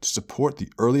measure to support the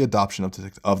early adoption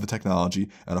of the technology,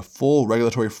 and a full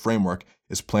regulatory framework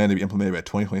is planned to be implemented by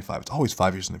 2025. It's always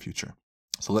 5 years in the future.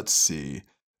 So let's see.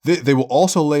 They will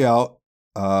also lay out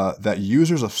that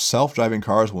users of self-driving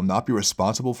cars will not be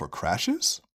responsible for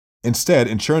crashes. Instead,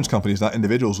 insurance companies, not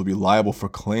individuals, will be liable for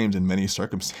claims in many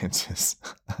circumstances.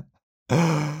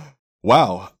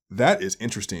 Wow, that is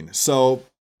interesting. So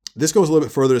this goes a little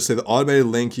bit further to say the automated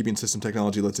lane keeping system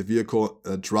technology lets a vehicle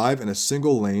drive in a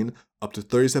single lane up to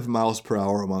 37 miles per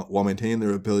hour while maintaining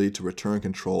their ability to return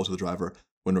control to the driver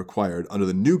when required. Under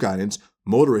the new guidance,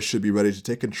 motorists should be ready to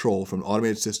take control from an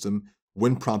automated system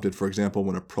when prompted, for example,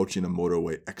 when approaching a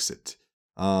motorway exit.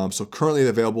 So currently the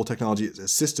available technology is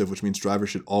assistive, which means drivers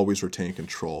should always retain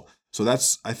control. So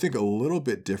that's, I think, a little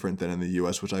bit different than in the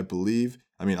US, which I believe,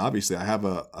 I mean, obviously I have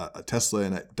a Tesla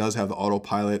and it does have the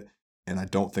autopilot, and I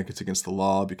don't think it's against the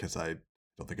law because I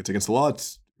don't think it's against the law.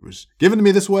 It was given to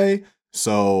me this way.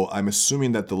 So I'm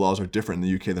assuming that the laws are different in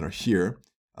the UK than are here.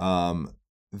 I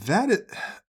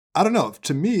don't know.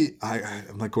 To me,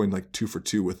 I'm like going like 2 for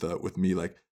 2 with me,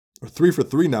 like, or 3 for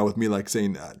 3 now with me, like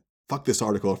saying, fuck this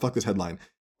article or fuck this headline.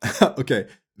 Okay.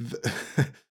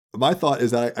 My thought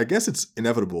is that I guess it's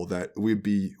inevitable that we'd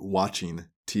be watching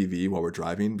TV while we're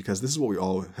driving, because this is what we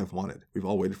all have wanted. We've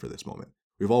all waited for this moment.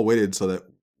 We've all waited so that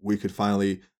we could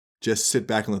finally just sit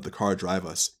back and let the car drive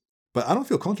us. But I don't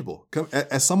feel comfortable.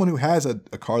 As someone who has a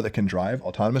car that can drive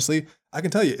autonomously, I can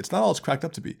tell you, it's not all it's cracked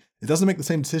up to be. It doesn't make the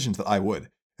same decisions that I would.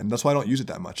 And that's why I don't use it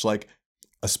that much. Like,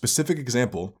 a specific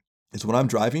example is when I'm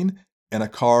driving and a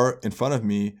car in front of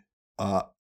me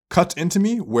cuts into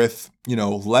me with,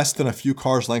 less than a few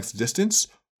cars lengths distance,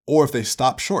 or if they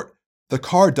stop short. The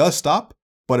car does stop,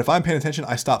 but if I'm paying attention,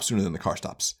 I stop sooner than the car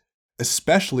stops.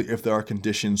 Especially if there are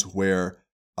conditions where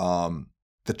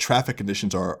the traffic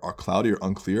conditions are cloudy or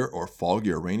unclear or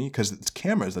foggy or rainy, because it's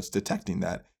cameras that's detecting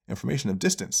that information of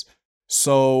distance.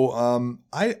 So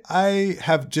I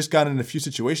have just gotten in a few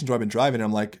situations where I've been driving and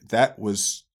I'm like, that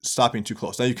was stopping too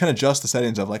close. Now you can adjust the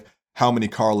settings of like how many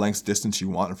car lengths distance you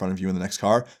want in front of you in the next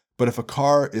car. But if a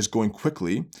car is going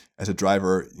quickly as a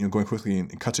driver, going quickly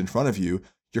and cuts in front of you,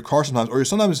 your car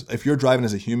sometimes if you're driving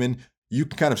as a human, you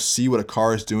can kind of see what a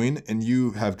car is doing, and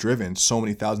you have driven so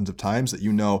many thousands of times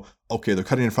that okay, they're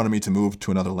cutting in front of me to move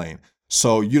to another lane.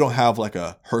 So you don't have like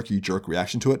a herky-jerk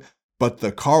reaction to it, but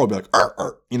the car will be like,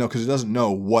 because it doesn't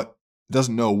know what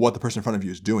the person in front of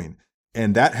you is doing.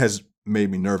 And that has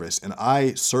made me nervous. And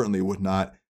I certainly would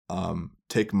not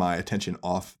take my attention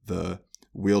off the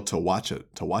wheel to watch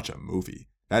a movie.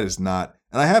 That is not,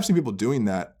 and I have seen people doing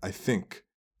that, I think.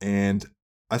 And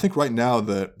I think right now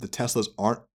the Teslas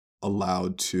aren't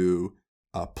allowed to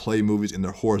play movies in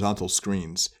their horizontal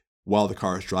screens while the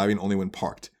car is driving, only when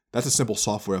parked. That's a simple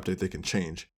software update they can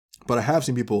change. But I have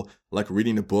seen people like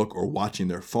reading a book or watching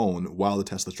their phone while the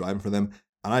Tesla's driving for them,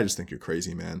 and I just think you're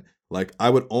crazy, man. Like, I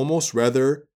would almost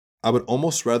rather drive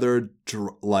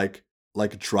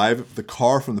the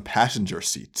car from the passenger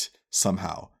seat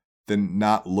somehow than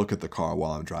not look at the car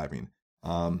while I'm driving.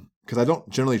 Because I don't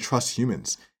generally trust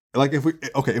humans. Like, if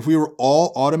we were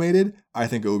all automated, I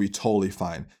think it would be totally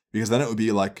fine, because then it would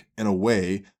be like, in a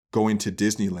way, going to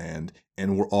Disneyland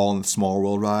and we're all in the Small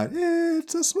World ride.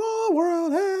 It's a small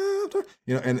world after,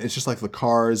 and it's just like the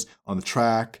cars on the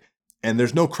track And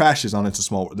there's no crashes on It's a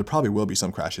Small World. There probably will be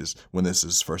some crashes when this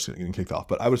is first getting kicked off.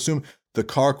 But I would assume the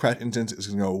car crash incidence is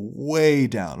going to go way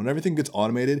down. When everything gets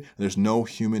automated and there's no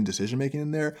human decision making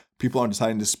in there, people aren't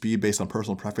deciding to speed based on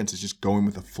personal preference. It's just going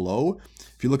with the flow.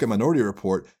 If you look at Minority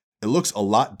Report, it looks a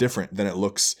lot different than it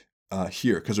looks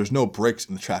here because there's no breaks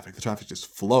in the traffic. The traffic just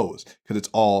flows because it's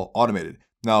all automated.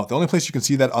 Now, the only place you can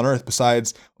see that on Earth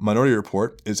besides Minority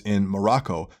Report is in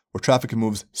Morocco, where traffic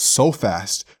moves so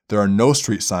fast, there are no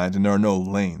street signs and there are no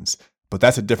lanes. But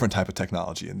that's a different type of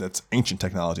technology, and that's ancient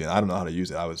technology, and I don't know how to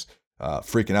use it. I was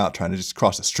freaking out trying to just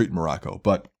cross the street in Morocco.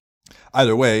 But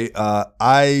either way,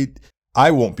 I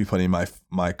won't be putting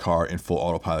my car in full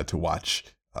autopilot to watch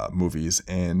movies,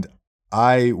 and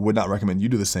I would not recommend you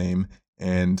do the same.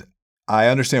 And I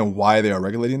understand why they are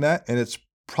regulating that, and it's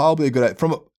probably a good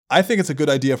I think it's a good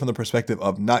idea from the perspective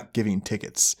of not giving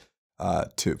tickets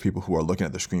to people who are looking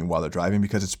at the screen while they're driving,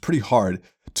 because it's pretty hard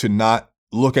to not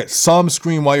look at some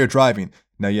screen while you're driving.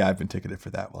 Now, yeah, I've been ticketed for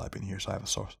that while I've been here, so I have a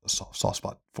soft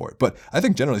spot for it. But I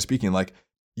think generally speaking, like,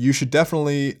 you should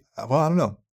definitely, well, I don't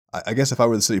know. I guess if I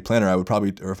were the city planner, I would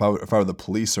probably, or if I were the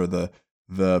police or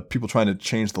the people trying to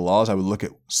change the laws, I would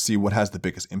see what has the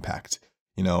biggest impact.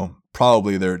 You know,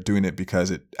 probably they're doing it because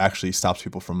it actually stops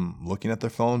people from looking at their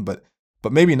phone, but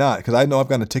maybe not, because I know I've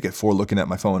gotten a ticket for looking at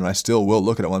my phone, and I still will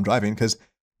look at it while I'm driving, because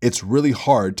it's really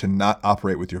hard to not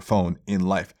operate with your phone in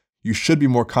life. You should be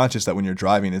more conscious that when you're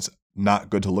driving, it's not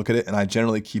good to look at it, and I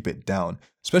generally keep it down,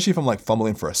 especially if I'm like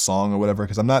fumbling for a song or whatever,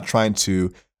 because I'm not trying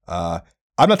to get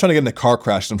in a car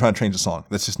crash. I'm trying to change a song.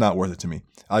 That's just not worth it to me.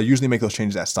 I usually make those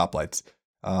changes at stoplights,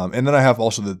 and then I have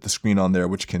also the screen on there,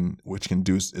 which can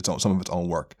do some of its own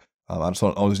work. I just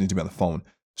don't always need to be on the phone,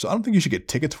 so I don't think you should get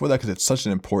tickets for that, because it's such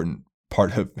an important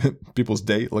part of people's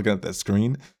day looking at that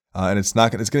screen, and it's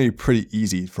going to be pretty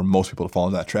easy for most people to fall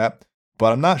into that trap.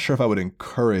 But I'm not sure if I would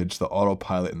encourage the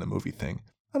autopilot in the movie thing.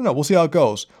 I don't know. We'll see how it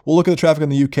goes. We'll look at the traffic in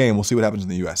the UK and we'll see what happens in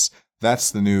the US.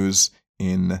 That's the news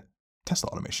in Tesla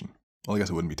automation. Well, I guess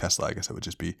it wouldn't be Tesla. I guess it would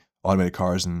just be automated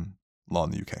cars and law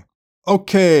in the UK.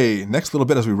 Okay, next little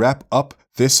bit as we wrap up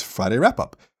this Friday wrap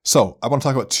up. So I want to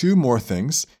talk about two more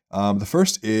things. The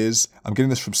first is, I'm getting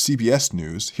this from CBS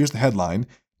News. Here's the headline.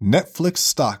 Netflix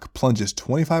stock plunges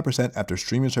 25% after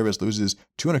streaming service loses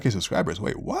 200K subscribers.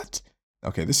 Wait, what?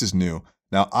 Okay, this is new.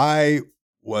 Now, I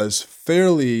was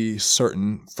fairly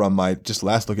certain from my just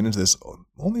last looking into this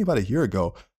only about a year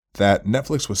ago that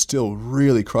Netflix was still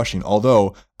really crushing.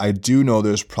 Although I do know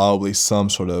there's probably some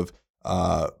sort of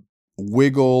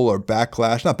wiggle or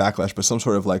backlash, not backlash, but some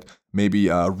sort of like maybe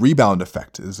a rebound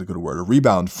effect is a good word, a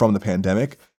rebound from the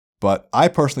pandemic. But I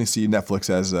personally see Netflix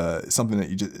as something that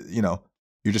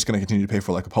you're just going to continue to pay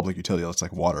for, like a public utility. It's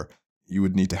like water. You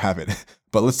would need to have it.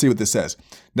 But let's see what this says.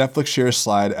 Netflix shares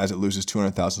slide as it loses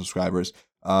 200,000 subscribers.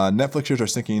 Netflix shares are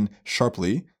sinking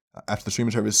sharply after the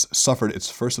streaming service suffered its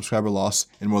first subscriber loss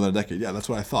in more than a decade. Yeah, that's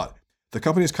what I thought. The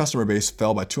company's customer base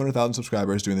fell by 200,000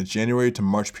 subscribers during the January to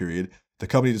March period. The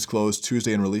company disclosed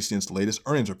Tuesday in releasing its latest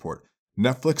earnings report.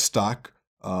 Netflix stock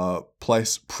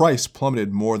price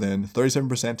plummeted more than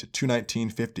 37% to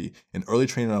 $219.50 in early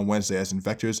trading on Wednesday as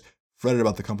investors fretted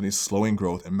about the company's slowing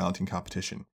growth and mounting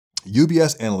competition.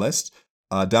 UBS analysts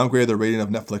downgraded their rating of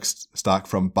Netflix stock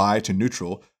from buy to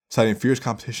neutral, citing fierce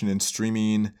competition in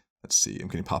streaming. Let's see, I'm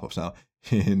getting pop-ups now.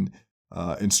 In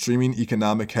streaming,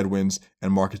 economic headwinds,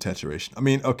 and market saturation. I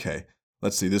mean, okay,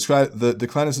 let's see. The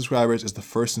decline in subscribers is the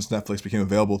first since Netflix became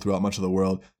available throughout much of the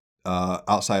world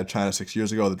outside of China 6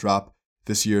 years ago. The drop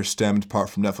this year stemmed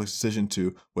part from Netflix's decision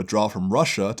to withdraw from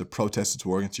Russia to protest its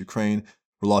war against Ukraine,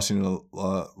 resulting in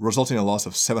a loss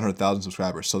of 700,000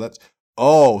 subscribers. So that's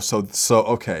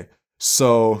okay.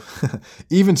 So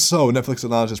even so, Netflix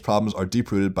acknowledges problems are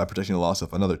deep-rooted by predicting the loss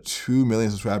of another 2 million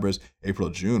subscribers April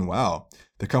to June. Wow.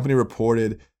 The company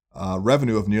reported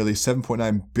revenue of nearly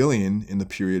 $7.9 billion in the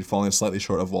period, falling slightly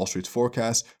short of Wall Street's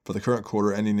forecast. For the current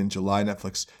quarter ending in July,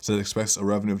 Netflix said it expects a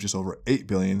revenue of just over $8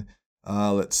 billion.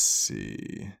 Let's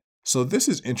see. So this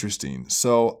is interesting.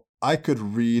 So I could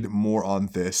read more on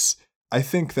this. I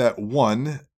think that,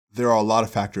 one, there are a lot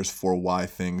of factors for why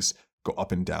things go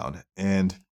up and down.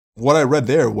 And what I read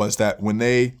there was that when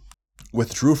they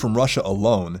withdrew from Russia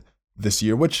alone this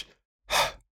year, which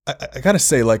I gotta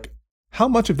say, like, how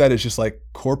much of that is just like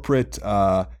corporate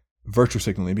virtue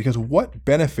signaling? Because what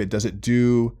benefit does it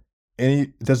do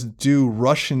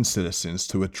Russian citizens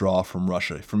to withdraw from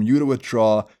Russia, from you to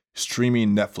withdraw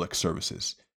streaming Netflix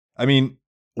services? I mean,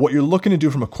 what you're looking to do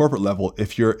from a corporate level,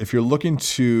 if you're looking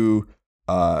to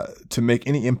make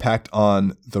any impact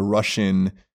on the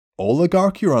Russian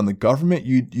oligarchy or on the government,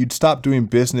 you'd stop doing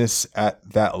business at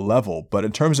that level. But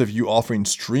in terms of you offering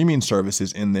streaming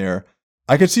services in there,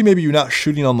 I could see maybe you not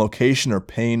shooting on location or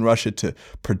paying Russia to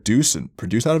produce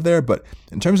out of there. But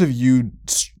in terms of you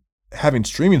having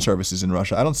streaming services in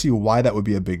Russia, I don't see why that would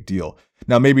be a big deal.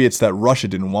 Now, maybe it's that Russia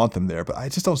didn't want them there, but I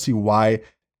just don't see why.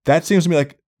 That seems to me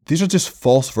like these are just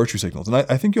false virtue signals. And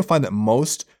I think you'll find that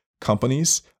most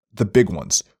companies, the big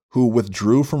ones, who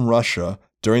withdrew from Russia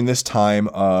during this time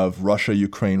of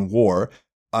Russia-Ukraine war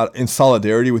in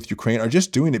solidarity with Ukraine are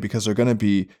just doing it because they're going to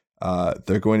be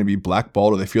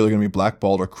blackballed, or they feel they're going to be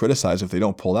blackballed or criticized if they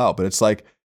don't pull out. But it's like,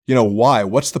 why?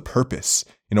 What's the purpose?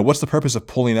 What's the purpose of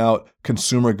pulling out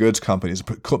consumer goods companies,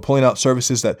 pulling out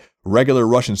services that regular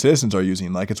Russian citizens are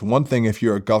using? Like, it's one thing if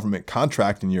you're a government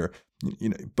contract and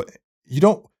but you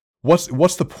don't,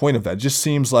 what's the point of that? It just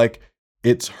seems like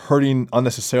it's hurting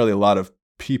unnecessarily a lot of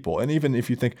people. And even if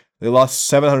you think they lost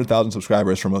 700,000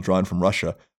 subscribers from withdrawing from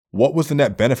Russia, what was the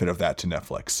net benefit of that to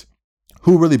Netflix?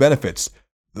 Who really benefits?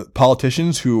 The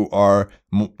politicians who are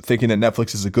thinking that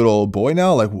Netflix is a good old boy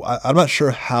now? Like, I'm not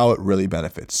sure how it really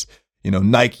benefits.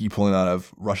 Nike pulling out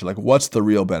of Russia, like, what's the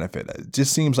real benefit? It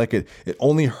just seems like it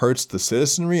only hurts the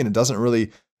citizenry, and it doesn't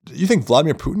really. You think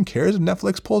Vladimir Putin cares if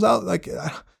Netflix pulls out? Like,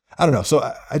 I don't know. So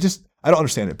I don't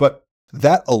understand it. But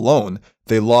that alone,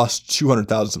 they lost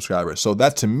 200,000 subscribers. So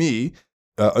that to me,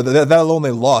 that alone,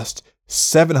 they lost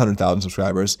 700,000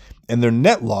 subscribers, and their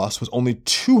net loss was only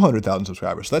 200,000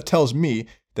 subscribers. So that tells me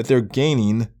that they're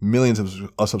gaining millions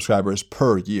of subscribers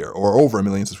per year, or over 1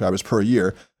 million subscribers per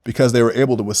year, because they were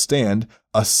able to withstand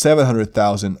a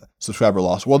 700,000 subscriber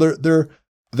loss. Well, they're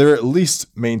at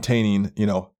least maintaining,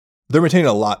 they're maintaining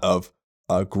a lot of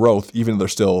growth, even though they're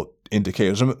still in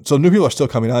decay. So new people are still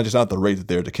coming on, just not at the rate that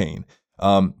they're decaying.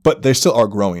 But they still are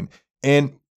growing.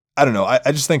 And I don't know.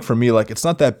 I just think for me, like, it's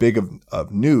not that big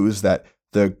of news that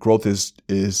the growth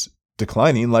is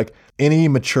declining. Like any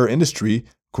mature industry,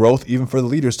 growth, even for the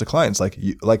leaders, declines. Like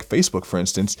Facebook, for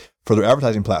instance, for their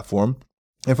advertising platform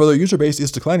and for their user base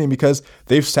is declining because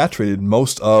they've saturated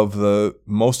most of the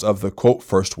quote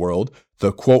first world,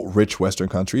 the quote rich Western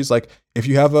countries. Like if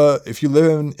you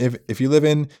live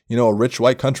in a rich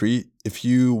white country, if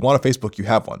you want a Facebook, you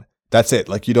have one. That's it.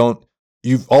 Like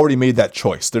you've already made that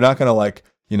choice. They're not gonna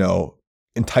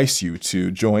entice you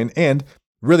to join. And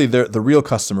really, they're the real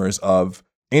customers of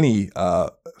any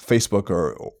Facebook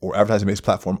or advertising-based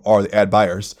platform are the ad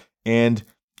buyers. And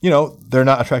they're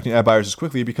not attracting ad buyers as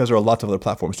quickly because there are lots of other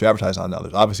platforms to advertise on now.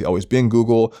 There's obviously always been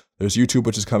Google. There's YouTube,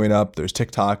 which is coming up. There's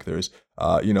TikTok. There's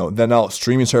then now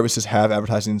streaming services have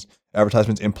advertisements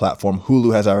in platform.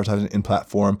 Hulu has advertising in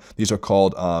platform. These are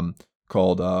called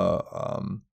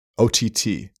OTT,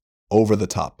 over the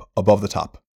top, above the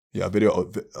top. Yeah, video.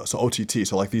 So OTT.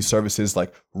 So like these services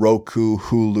like Roku,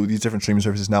 Hulu, these different streaming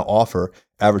services now offer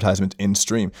advertisement in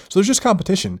stream. So there's just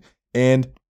competition. And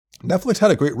Netflix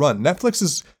had a great run. Netflix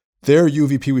is their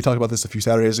UVP. We talked about this a few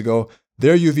Saturdays ago.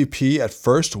 Their UVP at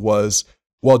first was,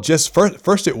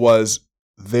 first it was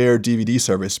their DVD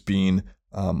service being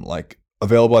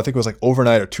available. I think it was like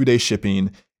overnight or 2-day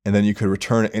shipping, and then you could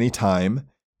return at any time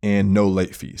and no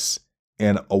late fees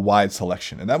and a wide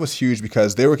selection. And that was huge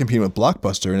because they were competing with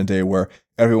Blockbuster in a day where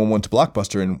everyone went to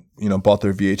Blockbuster and bought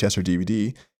their VHS or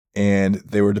DVD. And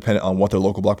they were dependent on what their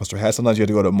local Blockbuster had. Sometimes you had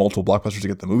to go to multiple Blockbusters to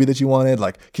get the movie that you wanted.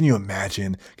 Like, can you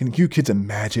kids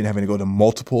imagine having to go to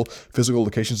multiple physical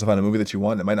locations to find a movie that you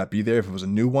want? It might not be there. If it was a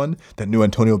new one, that new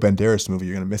Antonio Banderas movie,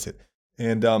 you're going to miss it.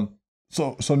 And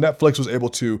so Netflix was able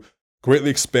to greatly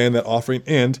expand that offering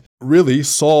and really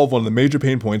solve one of the major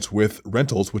pain points with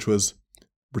rentals, which was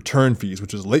return fees,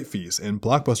 which is late fees. And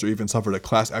Blockbuster even suffered a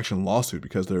class action lawsuit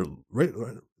because their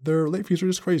late fees were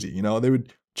just crazy. They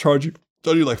would charge you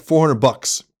like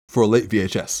 $400 for a late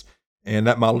VHS. And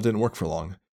that model didn't work for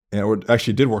long. Or it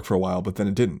actually did work for a while, but then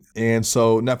it didn't. And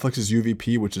so Netflix's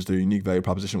UVP, which is their unique value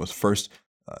proposition, was first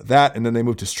that. And then they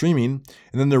moved to streaming.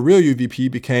 And then the real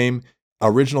UVP became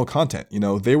original content.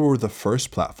 They were the first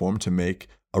platform to make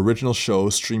original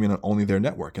shows streaming on only their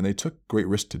network. And they took great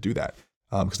risk to do that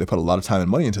because they put a lot of time and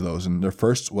money into those. And their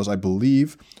first was, I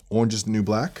believe, Orange is the New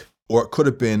Black, or it could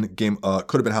have been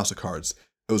House of Cards.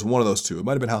 It was one of those two. It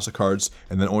might have been House of Cards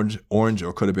and then Orange, or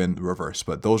it could have been reverse.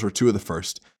 But those were two of the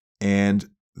first. And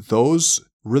those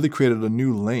really created a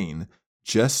new lane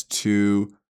for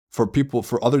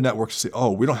other networks to say,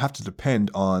 oh, we don't have to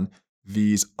depend on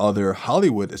these other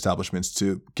Hollywood establishments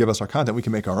to give us our content. We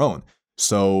can make our own.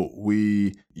 So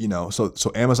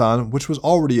so Amazon, which was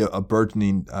already a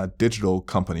burgeoning digital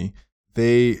company,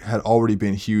 they had already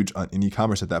been huge in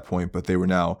e-commerce at that point, but they were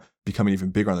now becoming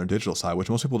even bigger on their digital side, which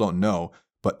most people don't know.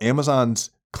 But Amazon's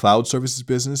cloud services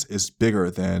business is bigger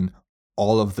than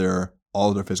all of their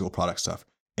physical product stuff.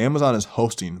 Amazon is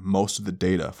hosting most of the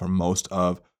data for most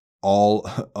of all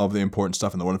of the important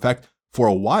stuff in the world. In fact, for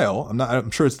a while,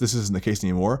 I'm sure this isn't the case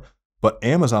anymore, but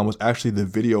Amazon was actually the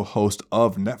video host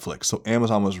of Netflix. So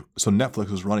Netflix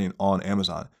was running on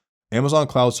Amazon. Amazon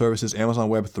Cloud Services, Amazon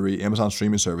Web3, Amazon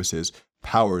Streaming Services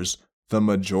powers the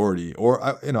majority, or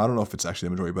I don't know if it's actually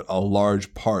the majority, but a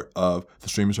large part of the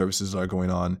streaming services that are going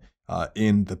on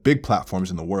in the big platforms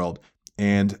in the world,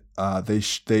 and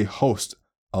they host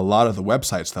a lot of the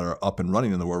websites that are up and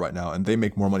running in the world right now, and they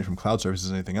make more money from cloud services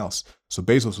than anything else. So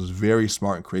Bezos was very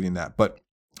smart in creating that. But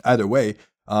either way,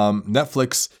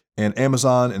 Netflix and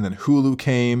Amazon and then Hulu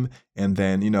came, and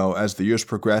then as the years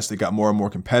progressed, they got more and more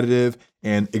competitive,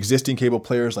 and existing cable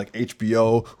players like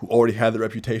HBO, who already had the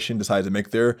reputation, decided to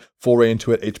make their foray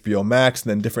into it, HBO Max, and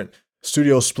then different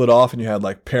studios split off, and you had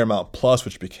like Paramount Plus,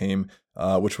 which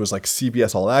was like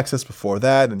CBS All Access before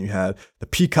that, and you had the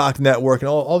Peacock Network and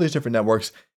all these different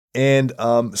networks. And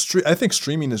I think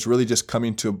streaming is really just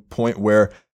coming to a point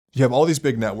where you have all these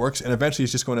big networks, and eventually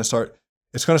it's going to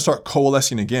start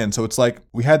coalescing again. So it's like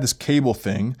we had this cable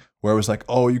thing where it was like,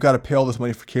 oh, you got to pay all this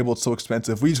money for cable. It's so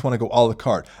expensive. We just want to go a la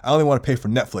carte. I only want to pay for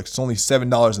Netflix. It's only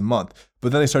 $7 a month.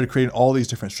 But then they started creating all these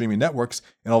different streaming networks,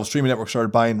 and all the streaming networks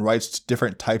started buying rights to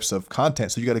different types of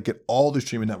content. So you got to get all the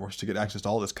streaming networks to get access to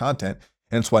all this content.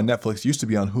 And that's why Netflix used to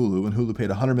be on Hulu, and Hulu paid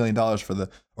 $100 million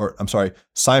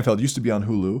Seinfeld used to be on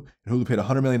Hulu, and Hulu paid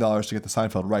 $100 million to get the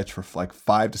Seinfeld rights for like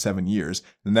 5 to 7 years.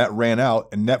 And that ran out,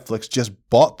 and Netflix just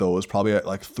bought those probably at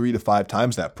like 3 to 5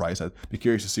 times that price. I'd be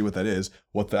curious to see what that is,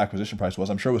 what the acquisition price was.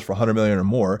 I'm sure it was for $100 million or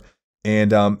more.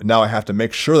 And now I have to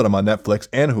make sure that I'm on Netflix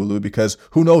and Hulu, because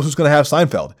who knows who's going to have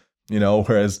Seinfeld,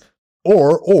 whereas,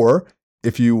 or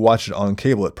if you watch it on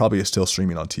cable, it probably is still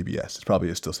streaming on TBS. It probably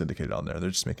is still syndicated on there. They're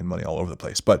just making money all over the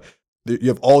place. But you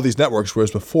have all these networks,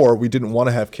 whereas before we didn't want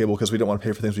to have cable because we didn't want to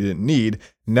pay for things we didn't need.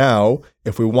 Now,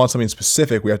 if we want something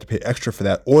specific, we have to pay extra for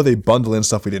that, or they bundle in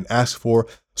stuff we didn't ask for.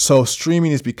 So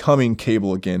streaming is becoming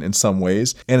cable again in some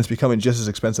ways, and it's becoming just as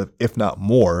expensive, if not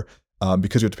more,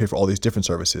 because you have to pay for all these different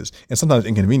services. And sometimes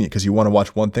inconvenient because you want to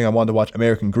watch one thing. I wanted to watch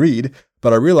American Greed,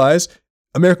 but I realized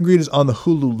American Greed is on the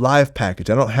Hulu Live package.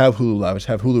 I don't have Hulu Live. I just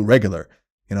have Hulu regular.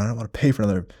 I don't want to pay for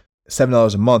another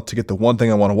 $7 a month to get the one thing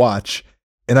I want to watch.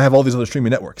 And I have all these other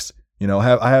streaming networks.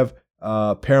 I have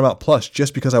Paramount Plus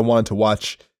just because I wanted to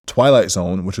watch Twilight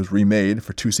Zone, which was remade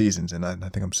for 2 seasons. And I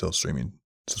think I'm still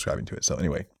subscribing to it. So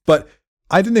anyway, but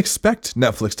I didn't expect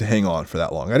Netflix to hang on for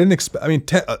that long.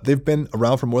 They've been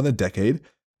around for more than a decade.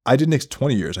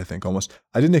 20 years, I think, almost.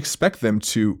 I didn't expect them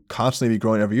to constantly be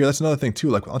growing every year. That's another thing too,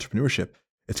 like with entrepreneurship.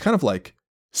 It's kind of like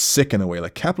sick in a way.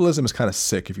 Like capitalism is kind of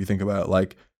sick if you think about it.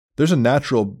 Like there's a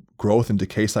natural growth and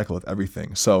decay cycle with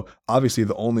everything. So obviously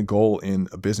the only goal in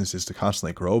a business is to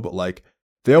constantly grow, but like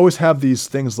they always have these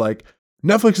things like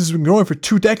Netflix has been growing for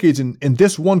 2 decades and in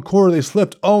this one quarter they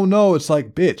slipped. Oh no, it's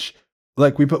like, bitch.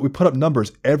 Like we put up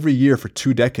numbers every year for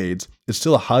 2 decades. It's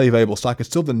still a highly valuable stock. It's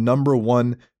still the number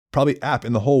one probably app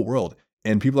in the whole world.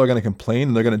 And people are going to complain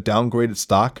and they're going to downgrade its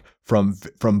stock from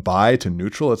buy to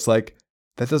neutral. It's like,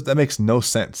 that makes no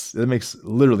sense. It makes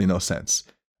literally no sense.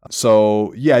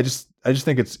 So yeah, I just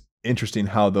think it's interesting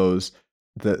how the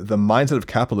mindset of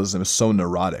capitalism is so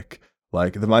neurotic.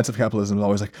 Like the mindset of capitalism is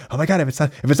always like, oh my God, if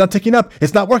it's not ticking up,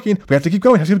 it's not working. We have to keep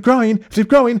going. Have to keep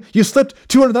growing. You slipped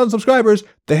 200,000 subscribers.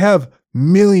 They have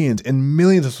millions and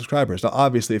millions of subscribers. Now,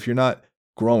 obviously, if you're not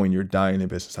growing, you're dying in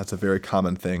business. That's a very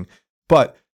common thing.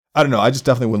 But I don't know. I just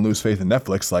definitely wouldn't lose faith in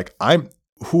Netflix. Like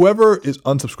whoever is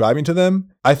unsubscribing to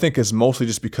them, I think is mostly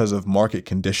just because of market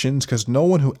conditions, because no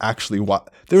one who actually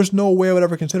there's no way I would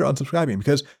ever consider unsubscribing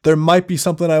because there might be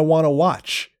something I want to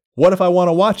watch. What if I want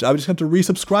to watch it? I would just have to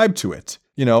resubscribe to it.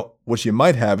 What you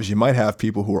might have is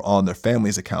people who are on their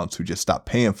family's accounts who just stop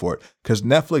paying for it, because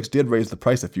Netflix did raise the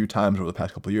price a few times over the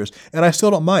past couple of years, and I still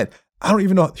don't mind. I don't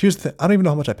even know. Here's the thing. I don't even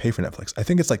know how much I pay for Netflix. I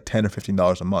think it's like $10 or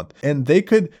 $15 a month, and they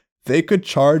could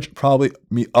charge probably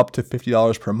me up to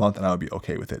 $50 per month, and I would be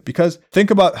okay with it. Because think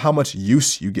about how much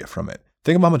use you get from it.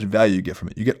 Think about how much value you get from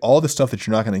it. You get all the stuff that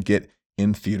you're not going to get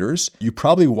in theaters. You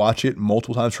probably watch it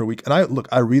multiple times per week. And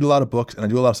I read a lot of books and I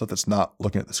do a lot of stuff that's not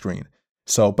looking at the screen.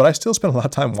 So, but I still spend a lot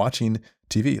of time watching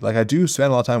TV. Like I do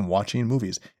spend a lot of time watching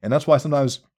movies. And that's why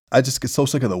sometimes I just get so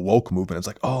sick of the woke movement. It's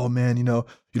like, oh man, you don't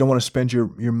want to spend your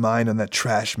mind on that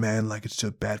trash, man. Like it's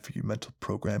so bad for your mental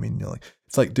programming.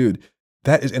 It's like, dude,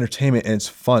 that is entertainment and it's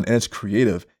fun and it's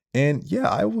creative. And yeah,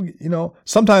 I will,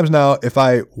 sometimes now if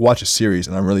I watch a series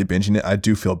and I'm really binging it, I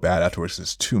do feel bad afterwards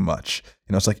because it's too much.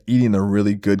 It's like eating a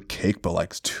really good cake, but like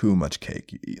it's too much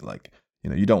cake. You eat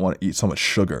you don't want to eat so much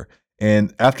sugar.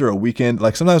 And after a weekend,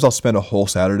 like sometimes I'll spend a whole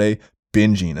Saturday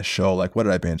binging a show, like what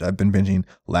did I binge? I've been binging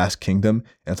Last Kingdom,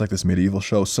 and it's like this medieval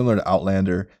show similar to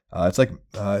Outlander. It's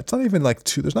not even like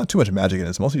there's not too much magic in it.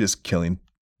 It's mostly just killing,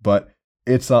 but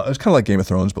it's kind of like Game of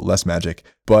Thrones, but less magic.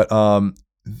 But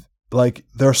like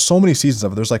there are so many seasons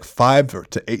of it. There's like 5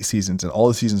 to 8 seasons, and all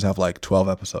the seasons have like 12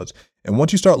 episodes. And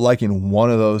once you start liking one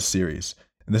of those series,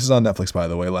 and this is on Netflix, by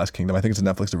the way, Last Kingdom, I think it's a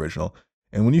Netflix original.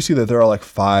 And when you see that there are like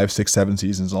 5, 6, 7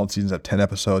 seasons, and all the seasons have 10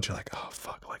 episodes, you're like, oh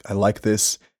fuck, like I like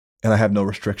this, and I have no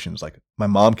restrictions. Like my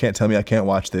mom can't tell me I can't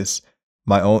watch this.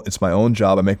 It's my own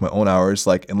job. I make my own hours.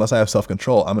 Like unless I have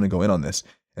self-control, I'm gonna go in on this.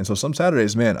 And so some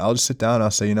Saturdays, man, I'll just sit down and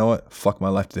I'll say, you know what, fuck my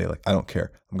life today. Like I don't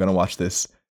care. I'm gonna watch this.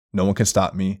 No one can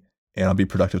stop me, and I'll be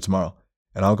productive tomorrow.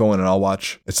 And I'll go in and I'll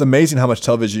watch. It's amazing how much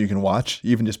television you can watch,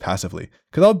 even just passively.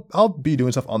 Because I'll be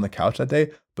doing stuff on the couch that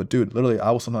day, but dude, literally,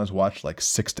 I will sometimes watch like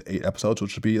 6 to 8 episodes,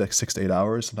 which would be like 6 to 8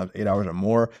 hours, sometimes 8 hours or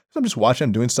more. So I'm just watching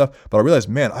and doing stuff. But I realize,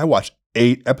 man, I watched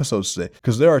 8 episodes today.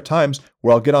 Because there are times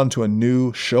where I'll get onto a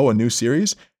new show, a new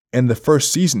series, and the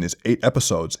first season is 8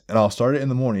 episodes, and I'll start it in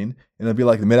the morning, and it'll be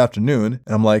like mid-afternoon,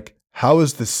 and I'm like, how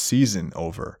is this season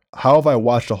over? How have I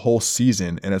watched a whole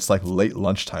season and it's like late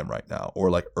lunchtime right now, or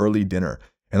like early dinner?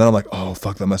 And then I'm like, oh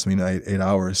fuck, that must mean I ate 8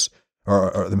 hours,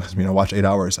 or that must mean I watched 8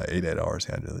 hours. I ate 8 hours,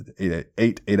 yeah,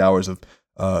 8 hours of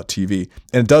TV,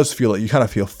 and it does feel like you kind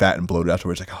of feel fat and bloated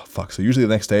afterwards. Like, oh fuck. So usually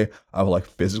the next day I will like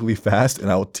physically fast, and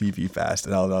I will TV fast,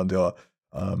 and I'll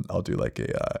do like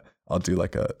a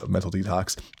mental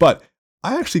detox. But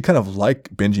I actually kind of like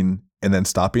binging and then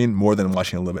stopping more than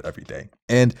watching a little bit every day.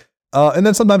 And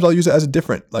then sometimes I'll use it as a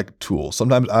different like tool.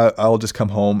 Sometimes I'll just come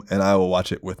home and I will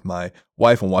watch it with my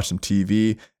wife and watch some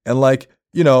TV. And like,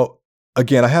 you know,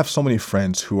 again, I have so many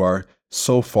friends who are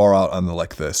so far out on the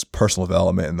like this personal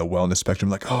development and the wellness spectrum.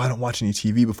 Like, oh, I don't watch any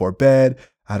TV before bed.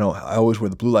 I always wear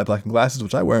the blue light blocking glasses,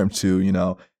 which I wear them too, you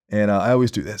know. And I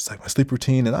always do this, like my sleep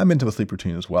routine, and I'm into a sleep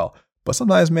routine as well. But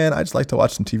sometimes, man, I just like to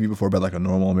watch some TV before bed like a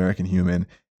normal American human.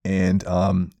 And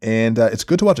it's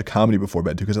good to watch a comedy before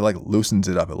bed too, because it like loosens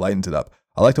it up, it lightens it up.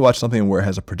 I like to watch something where it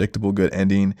has a predictable good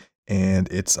ending, and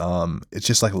it's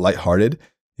just like lighthearted.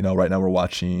 You know, right now we're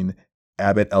watching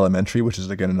Abbott Elementary, which is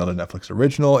again another Netflix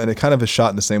original, and it kind of is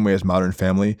shot in the same way as Modern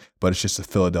Family, but it's just a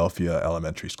Philadelphia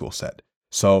elementary school set.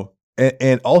 So,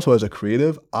 and also as a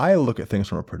creative, I look at things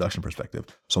from a production perspective.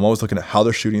 So I'm always looking at how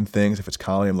they're shooting things. If it's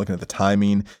comedy, I'm looking at the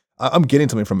timing. I'm getting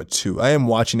something from it too. I am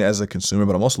watching it as a consumer,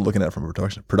 but I'm also looking at it from a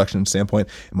production standpoint.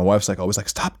 And my wife's like always like,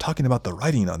 stop talking about the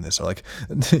writing on this, or like,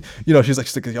 you know, she's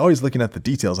like you're always looking at the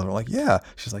details. And I'm like, yeah.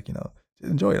 She's like, you know,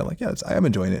 enjoy it. I'm like, yeah, I am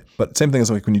enjoying it. But same thing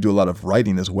is like when you do a lot of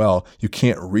writing as well, you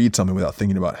can't read something without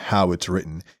thinking about how it's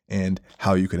written and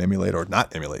how you can emulate or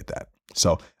not emulate that.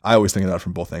 So I always think about it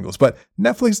from both angles. But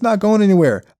Netflix is not going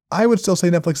anywhere. I would still say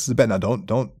Netflix is a bet. Now,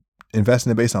 don't invest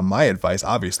in it based on my advice.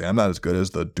 Obviously, I'm not as good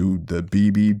as the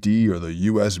BBD or the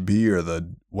USB or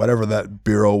the whatever that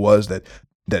bureau was that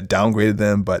downgraded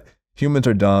them. But humans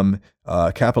are dumb.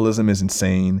 Capitalism is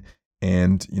insane.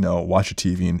 And, you know, watch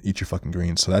your TV and eat your fucking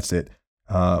greens. So that's it.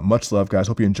 Much love, guys.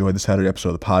 Hope you enjoyed this Saturday episode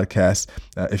of the podcast.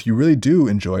 If you really do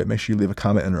enjoy it, make sure you leave a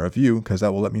comment and a review, because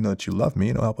that will let me know that you love me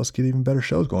and it'll help us get even better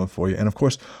shows going for you. And of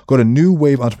course, go to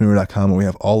newwaveentrepreneur.com where we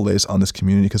have all the latest on this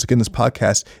community, because again, this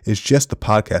podcast is just the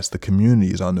podcast. The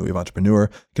community is on New Wave Entrepreneur.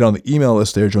 Get on the email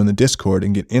list there, join the Discord,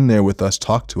 and get in there with us,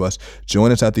 talk to us,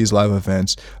 join us at these live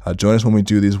events, join us when we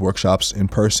do these workshops in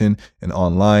person and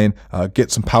online. Get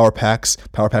some power packs.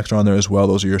 Power packs are on there as well.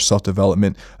 Those are your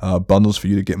self-development bundles for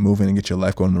you to get moving and get your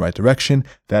life going in the right direction.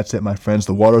 That's it, my friends.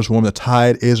 The water is warm. The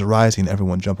tide is rising.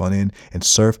 Everyone jump on in and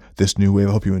surf this new wave.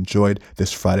 I hope you enjoyed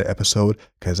this Friday episode,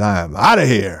 because I am out of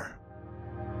here.